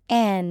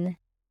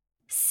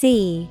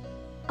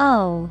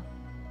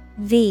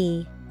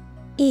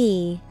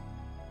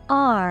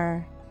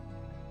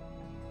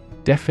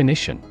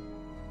 Definition.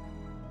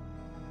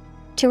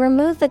 To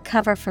remove the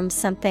cover from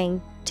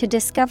something, to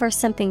discover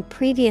something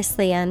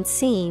previously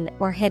unseen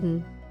or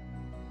hidden.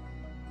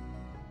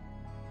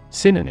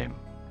 Synonym.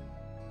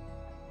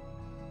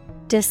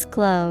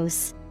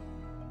 Disclose,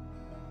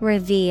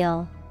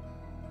 reveal,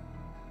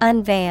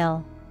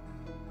 unveil.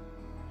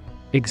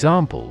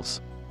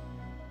 Examples.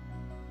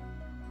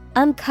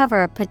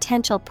 Uncover a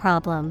potential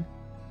problem.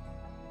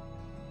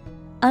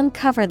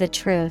 Uncover the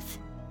truth.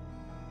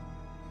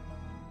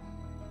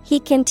 He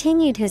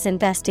continued his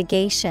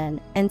investigation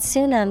and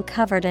soon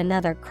uncovered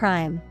another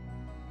crime.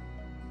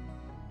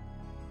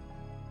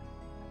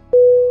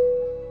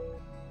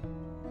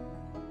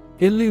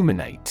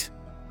 Illuminate.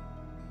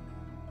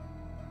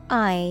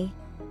 ILLUminate.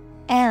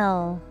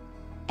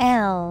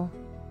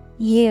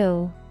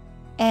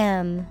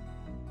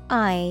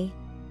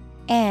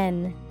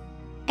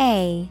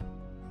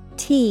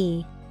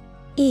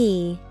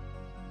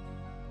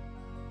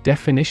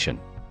 Definition.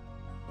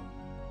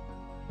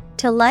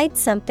 To light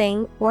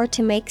something or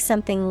to make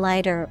something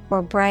lighter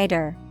or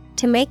brighter,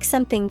 to make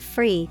something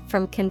free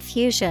from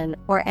confusion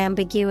or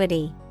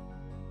ambiguity.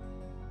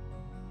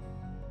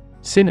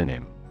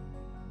 Synonym.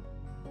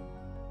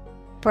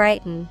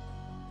 Brighten,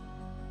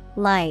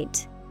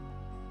 light,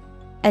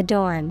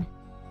 adorn.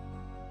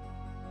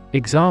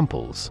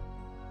 Examples.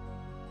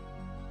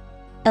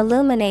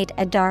 Illuminate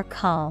a dark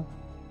hall.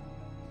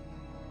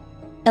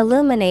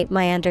 Illuminate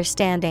my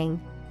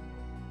understanding.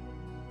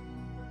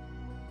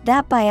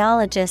 That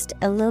biologist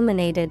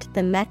illuminated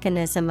the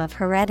mechanism of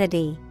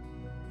heredity.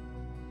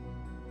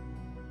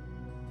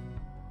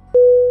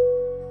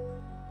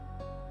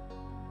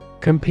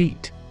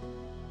 Compete.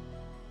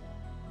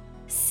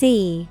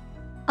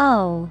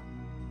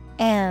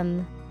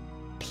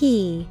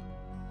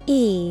 COMPETE.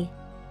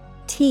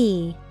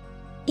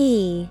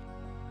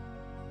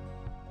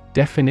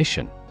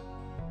 Definition.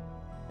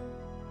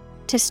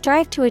 To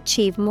strive to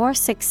achieve more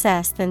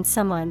success than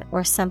someone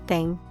or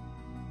something.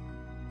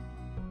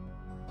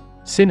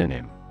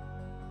 Synonym.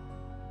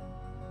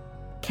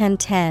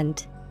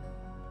 Contend,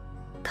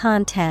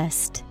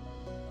 contest,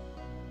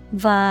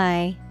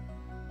 vie.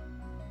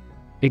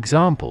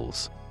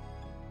 Examples.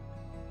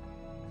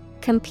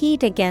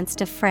 Compete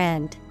against a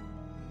friend.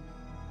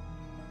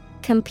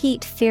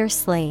 Compete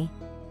fiercely.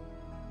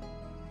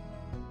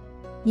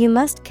 You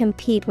must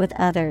compete with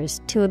others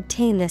to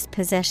obtain this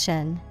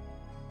position.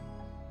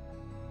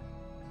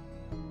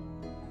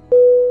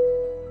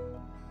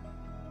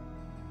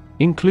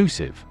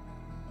 Inclusive.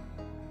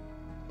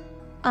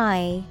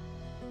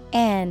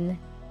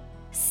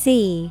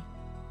 INCLUSIVE.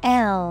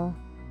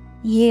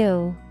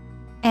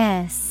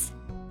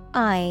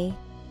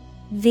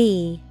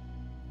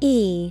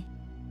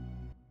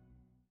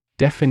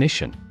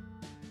 Definition.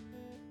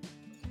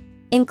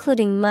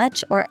 Including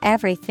much or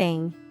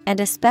everything, and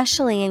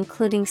especially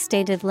including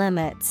stated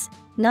limits,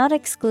 not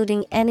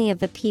excluding any of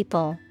the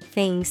people,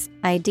 things,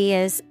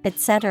 ideas,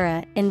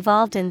 etc.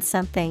 involved in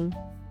something.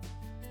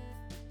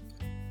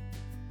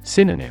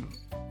 Synonym.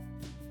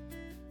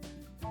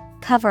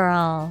 Cover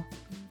all.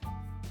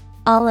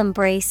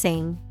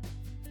 All-embracing.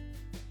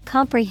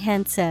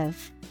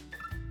 Comprehensive.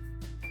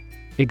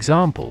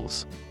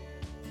 Examples.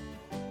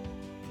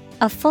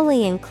 A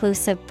fully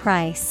inclusive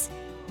price.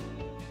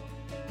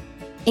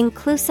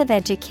 Inclusive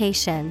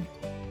education.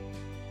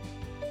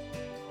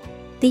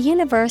 The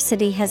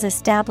university has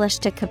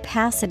established a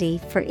capacity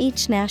for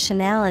each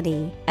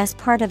nationality as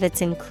part of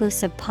its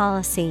inclusive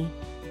policy.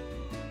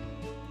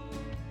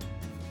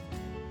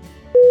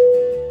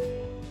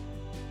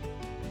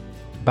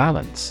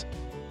 Balance.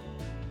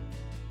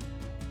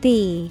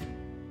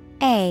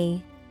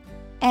 BALANCE.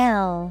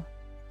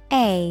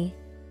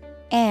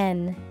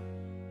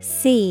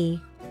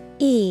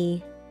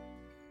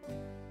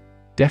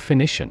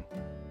 Definition.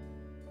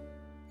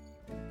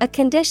 A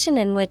condition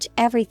in which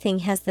everything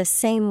has the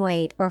same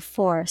weight or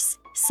force,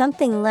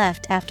 something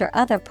left after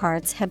other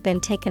parts have been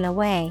taken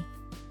away.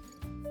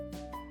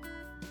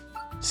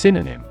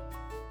 Synonym.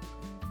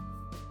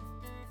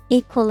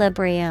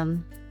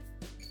 Equilibrium.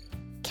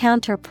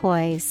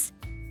 Counterpoise.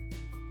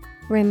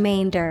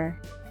 Remainder.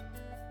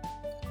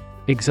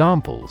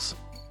 Examples.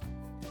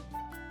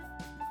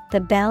 The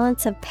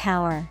balance of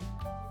power.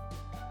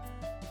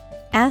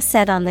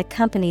 Asset on the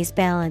company's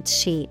balance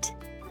sheet.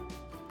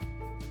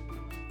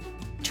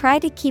 Try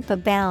to keep a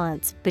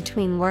balance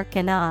between work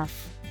and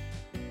off.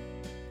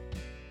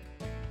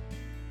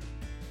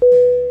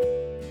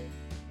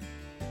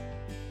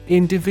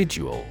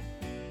 Individual.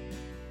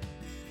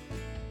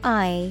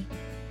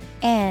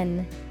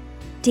 INDIVIDUAL.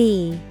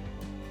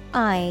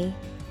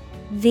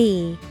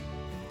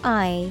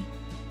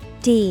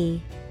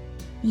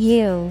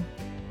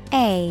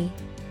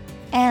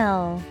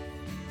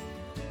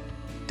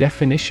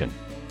 Definition.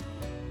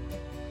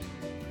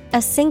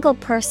 A single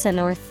person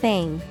or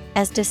thing,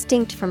 as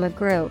distinct from a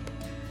group.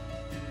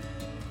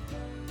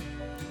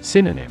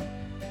 Synonym.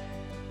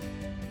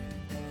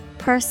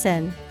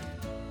 Person.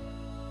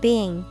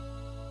 Being.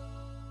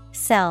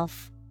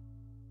 Self.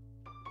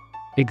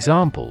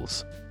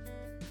 Examples.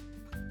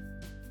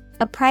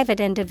 A private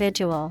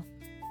individual.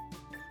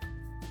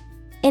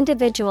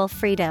 Individual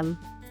freedom.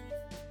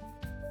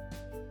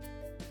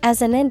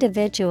 As an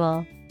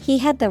individual, he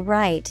had the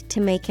right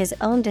to make his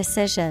own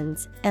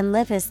decisions and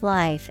live his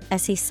life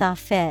as he saw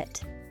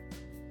fit.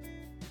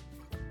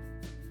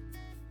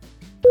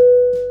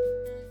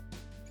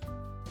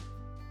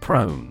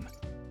 Prone.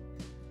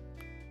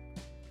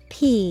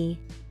 PRONE.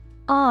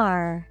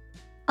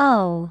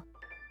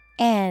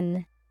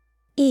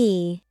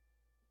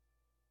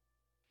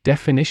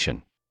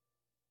 Definition.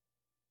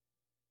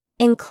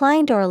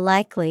 Inclined or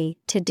likely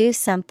to do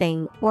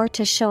something or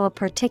to show a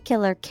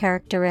particular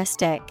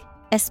characteristic,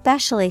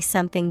 especially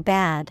something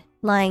bad,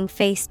 lying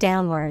face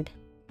downward.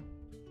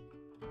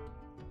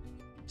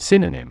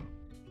 Synonym.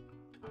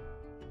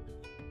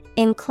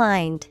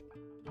 Inclined,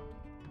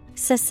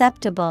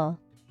 susceptible,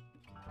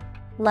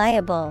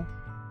 liable.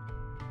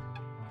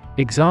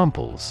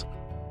 Examples.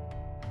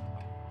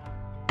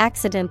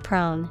 Accident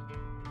prone,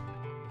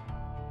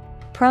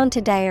 prone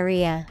to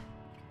diarrhea.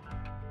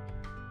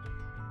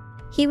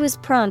 He was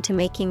prone to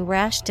making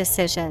rash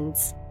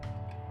decisions.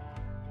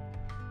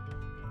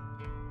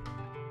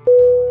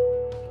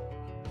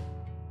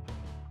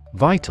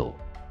 Vital.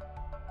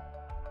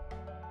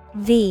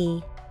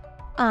 V-I-T-A-L.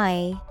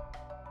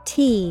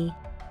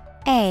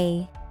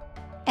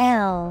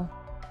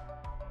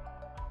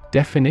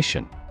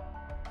 Definition.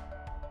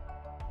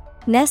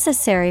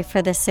 Necessary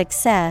for the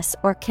success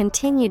or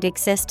continued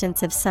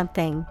existence of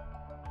something.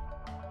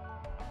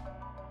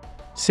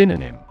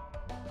 Synonym.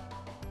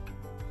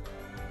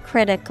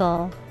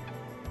 Critical,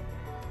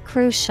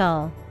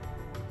 crucial,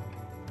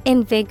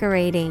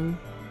 invigorating.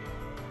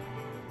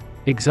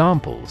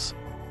 Examples.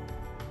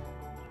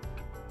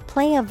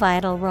 Play a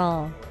vital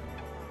role.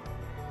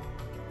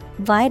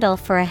 Vital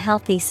for a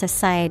healthy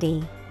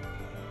society.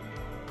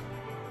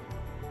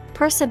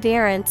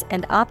 Perseverance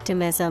and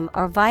optimism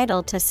are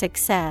vital to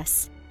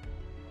success.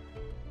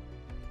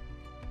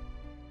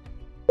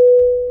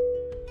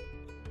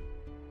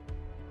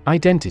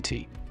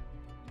 Identity.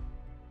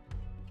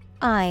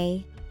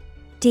 I-D-E-N-T-I-T-Y.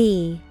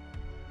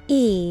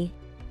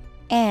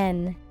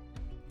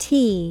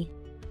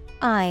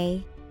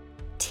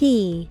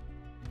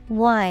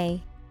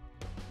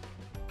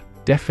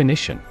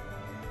 Definition.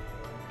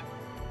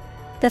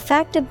 The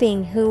fact of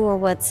being who or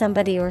what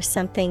somebody or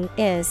something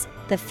is,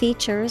 the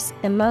features,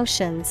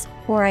 emotions,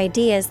 or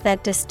ideas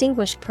that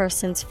distinguish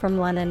persons from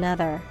one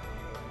another.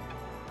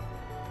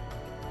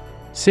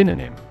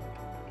 Synonym.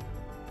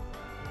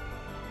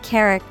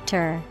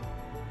 Character,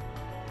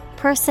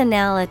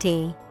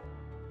 personality,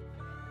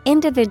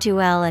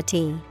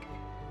 individuality.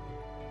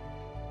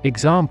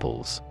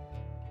 Examples.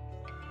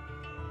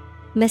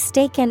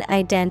 Mistaken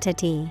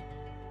identity.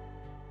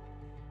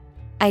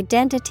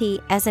 Identity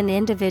as an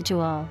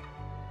individual.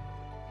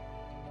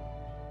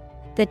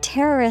 The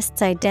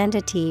terrorist's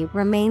identity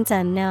remains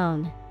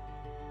unknown.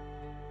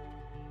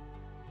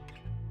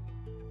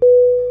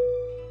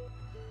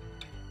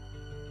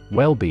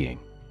 Well-being.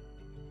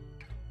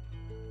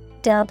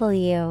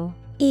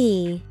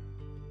 W-E-L-L-B-E-I-N-G.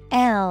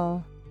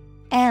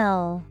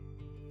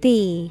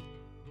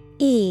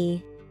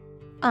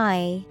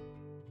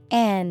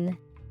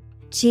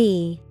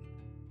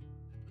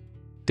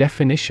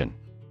 Definition.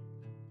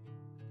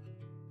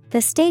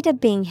 The state of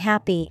being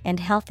happy and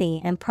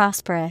healthy and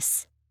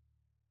prosperous.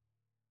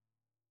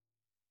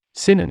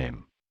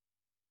 Synonym.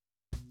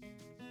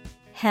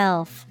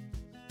 Health,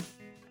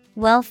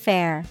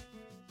 welfare,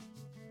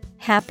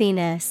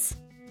 happiness.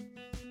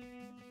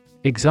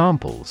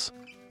 Examples.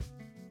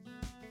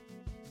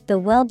 The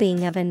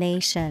well-being of a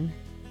nation.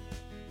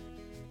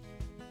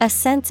 A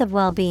sense of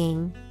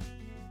well-being.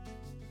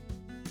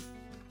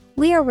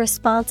 We are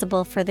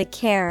responsible for the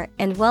care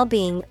and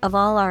well-being of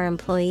all our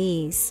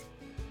employees.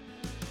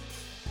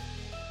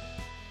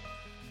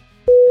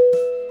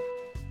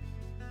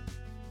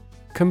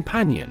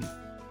 Companion.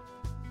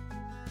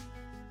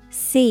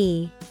 C-O-M-P-A-N-I-O-N.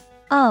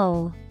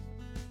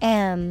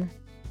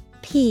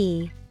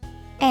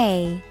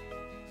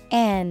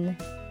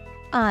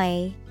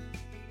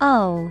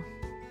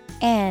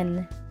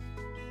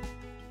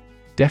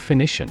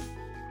 Definition.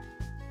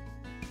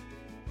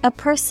 A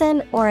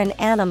person or an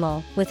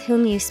animal with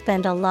whom you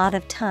spend a lot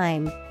of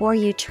time or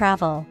you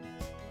travel.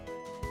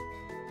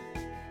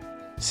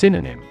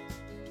 Synonym.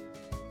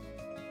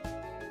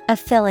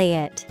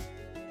 Affiliate,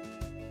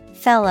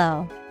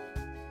 fellow,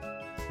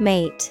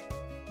 mate.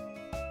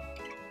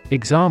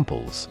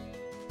 Examples.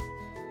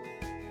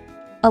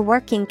 A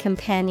working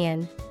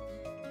companion.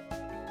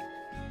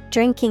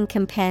 Drinking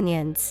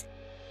companions.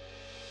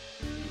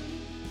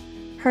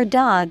 Her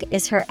dog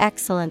is her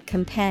excellent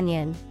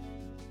companion.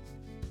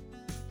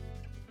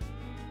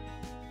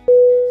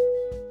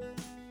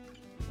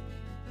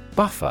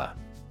 Buffer.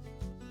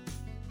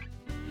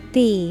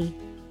 B-U-F-F-E-R.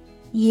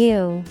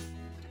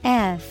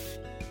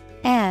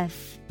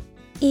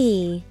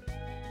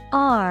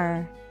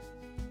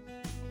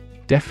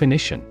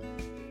 Definition.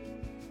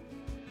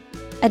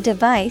 A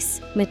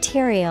device,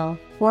 material,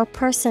 or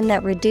person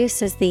that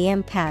reduces the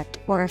impact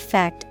or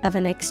effect of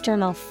an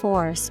external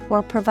force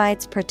or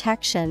provides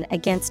protection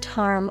against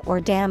harm or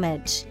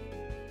damage.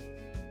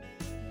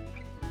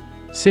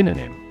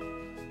 Synonym.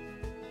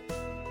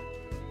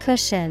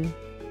 Cushion,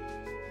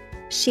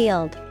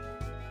 shield,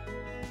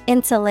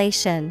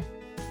 insulation.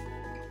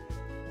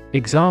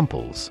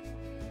 Examples.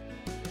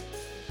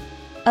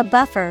 A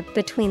buffer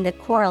between the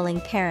quarreling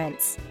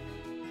parents.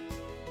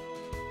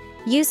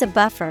 Use a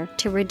buffer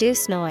to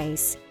reduce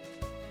noise.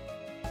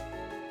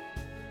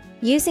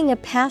 Using a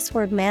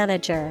password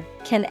manager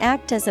can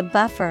act as a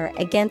buffer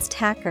against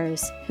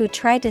hackers who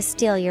try to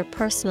steal your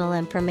personal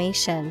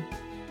information.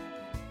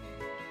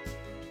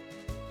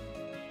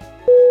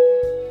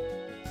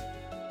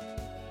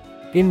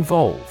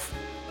 Involve.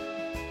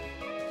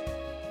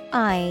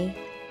 INVOLVE.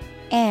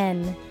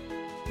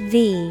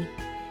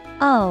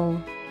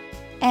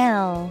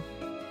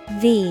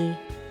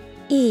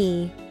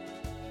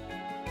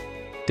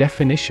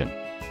 Definition.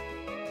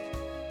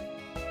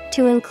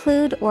 To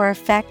include or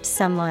affect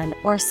someone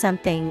or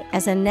something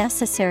as a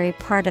necessary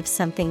part of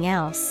something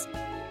else.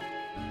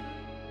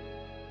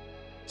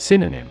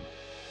 Synonym.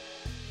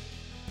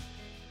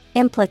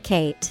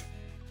 Implicate,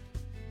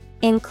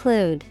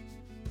 include,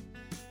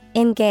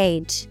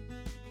 engage.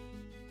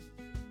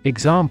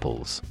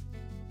 Examples.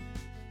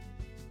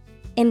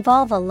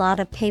 Involve a lot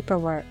of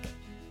paperwork.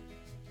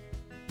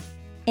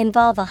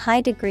 Involve a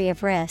high degree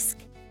of risk.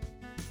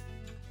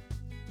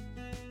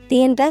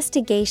 The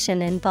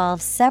investigation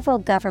involves several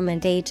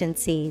government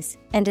agencies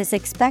and is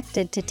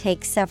expected to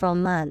take several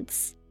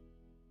months.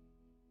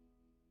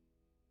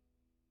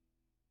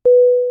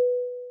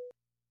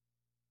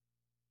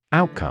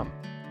 Outcome.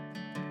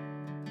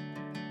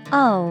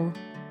 OUTCOME.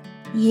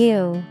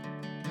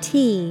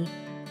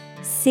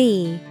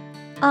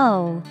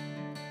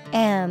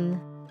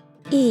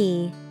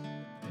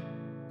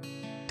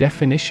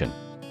 Definition.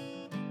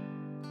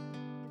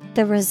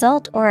 The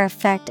result or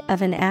effect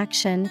of an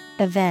action,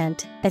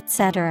 event,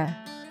 etc.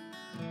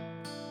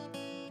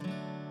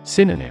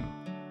 Synonym.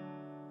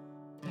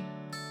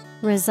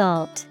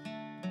 Result,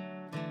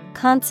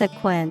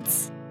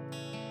 consequence,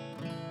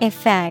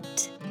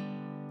 effect.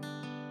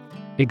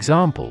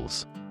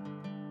 Examples.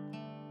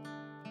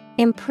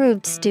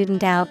 Improved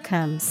student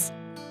outcomes.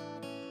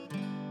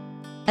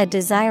 A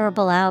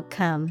desirable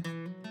outcome.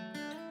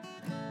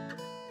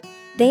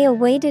 They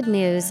awaited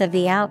news of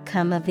the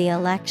outcome of the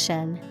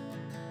election.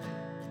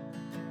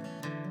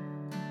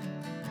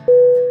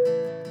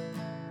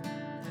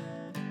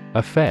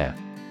 Affair.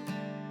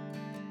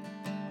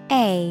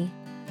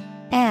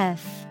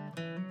 AFFAIR.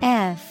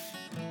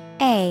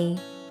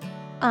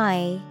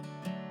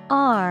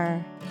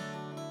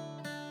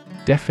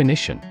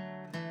 Definition.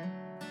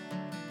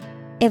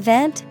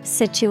 Event,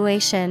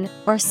 situation,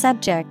 or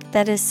subject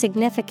that is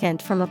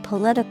significant from a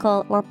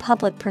political or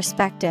public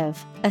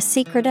perspective, a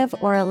secretive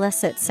or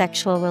illicit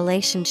sexual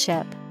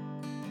relationship.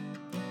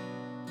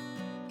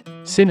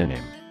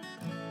 Synonym.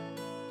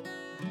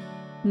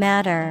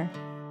 Matter,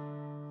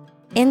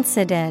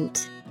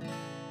 incident,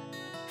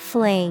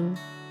 fling.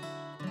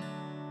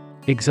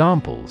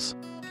 Examples.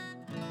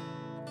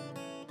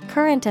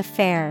 Current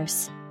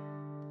affairs.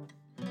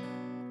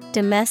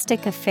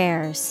 Domestic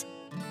affairs.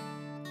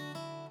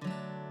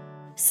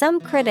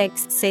 Some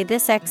critics say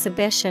this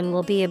exhibition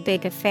will be a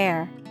big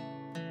affair.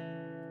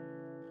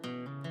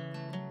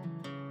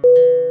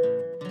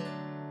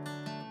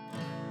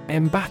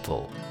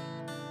 Embattle.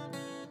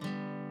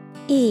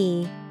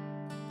 EMBATTLE.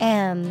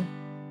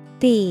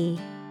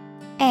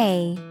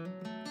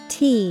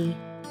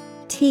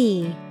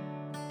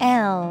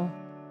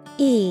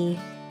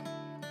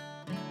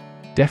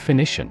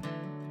 Definition.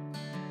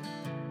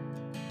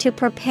 To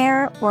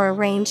prepare or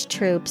arrange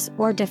troops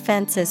or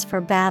defenses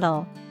for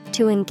battle,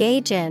 to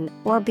engage in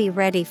or be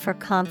ready for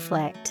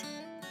conflict.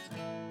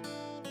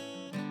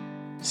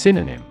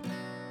 Synonym.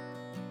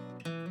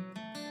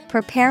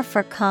 Prepare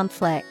for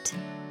conflict.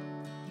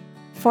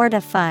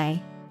 Fortify.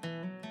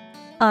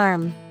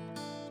 Arm.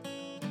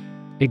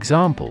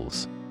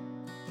 Examples.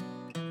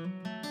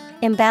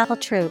 Embattle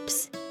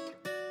troops.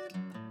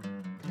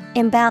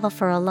 Embattle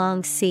for a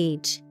long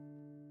siege.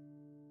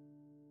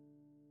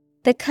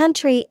 The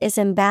country is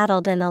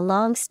embattled in a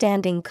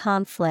long-standing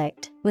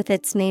conflict with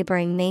its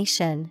neighboring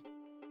nation.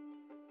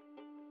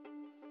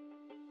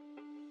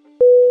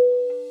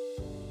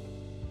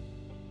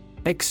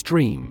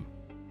 Extreme.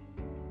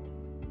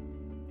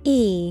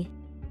 EXTREME.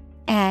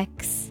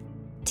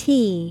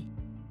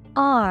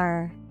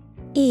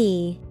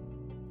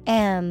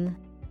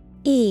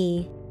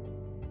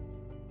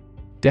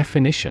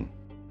 Definition.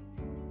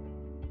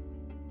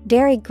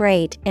 Very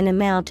great in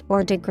amount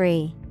or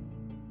degree.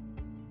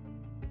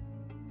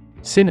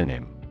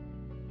 Synonym.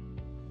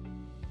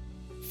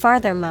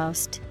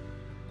 Farthermost,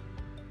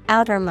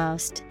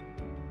 outermost,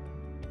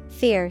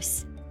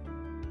 fierce.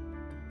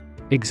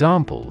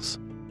 Examples.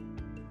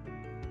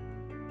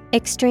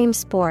 Extreme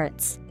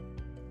sports.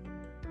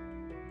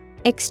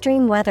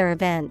 Extreme weather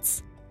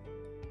events.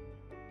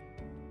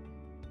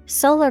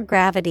 Solar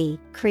gravity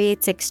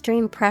creates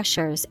extreme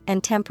pressures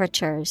and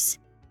temperatures.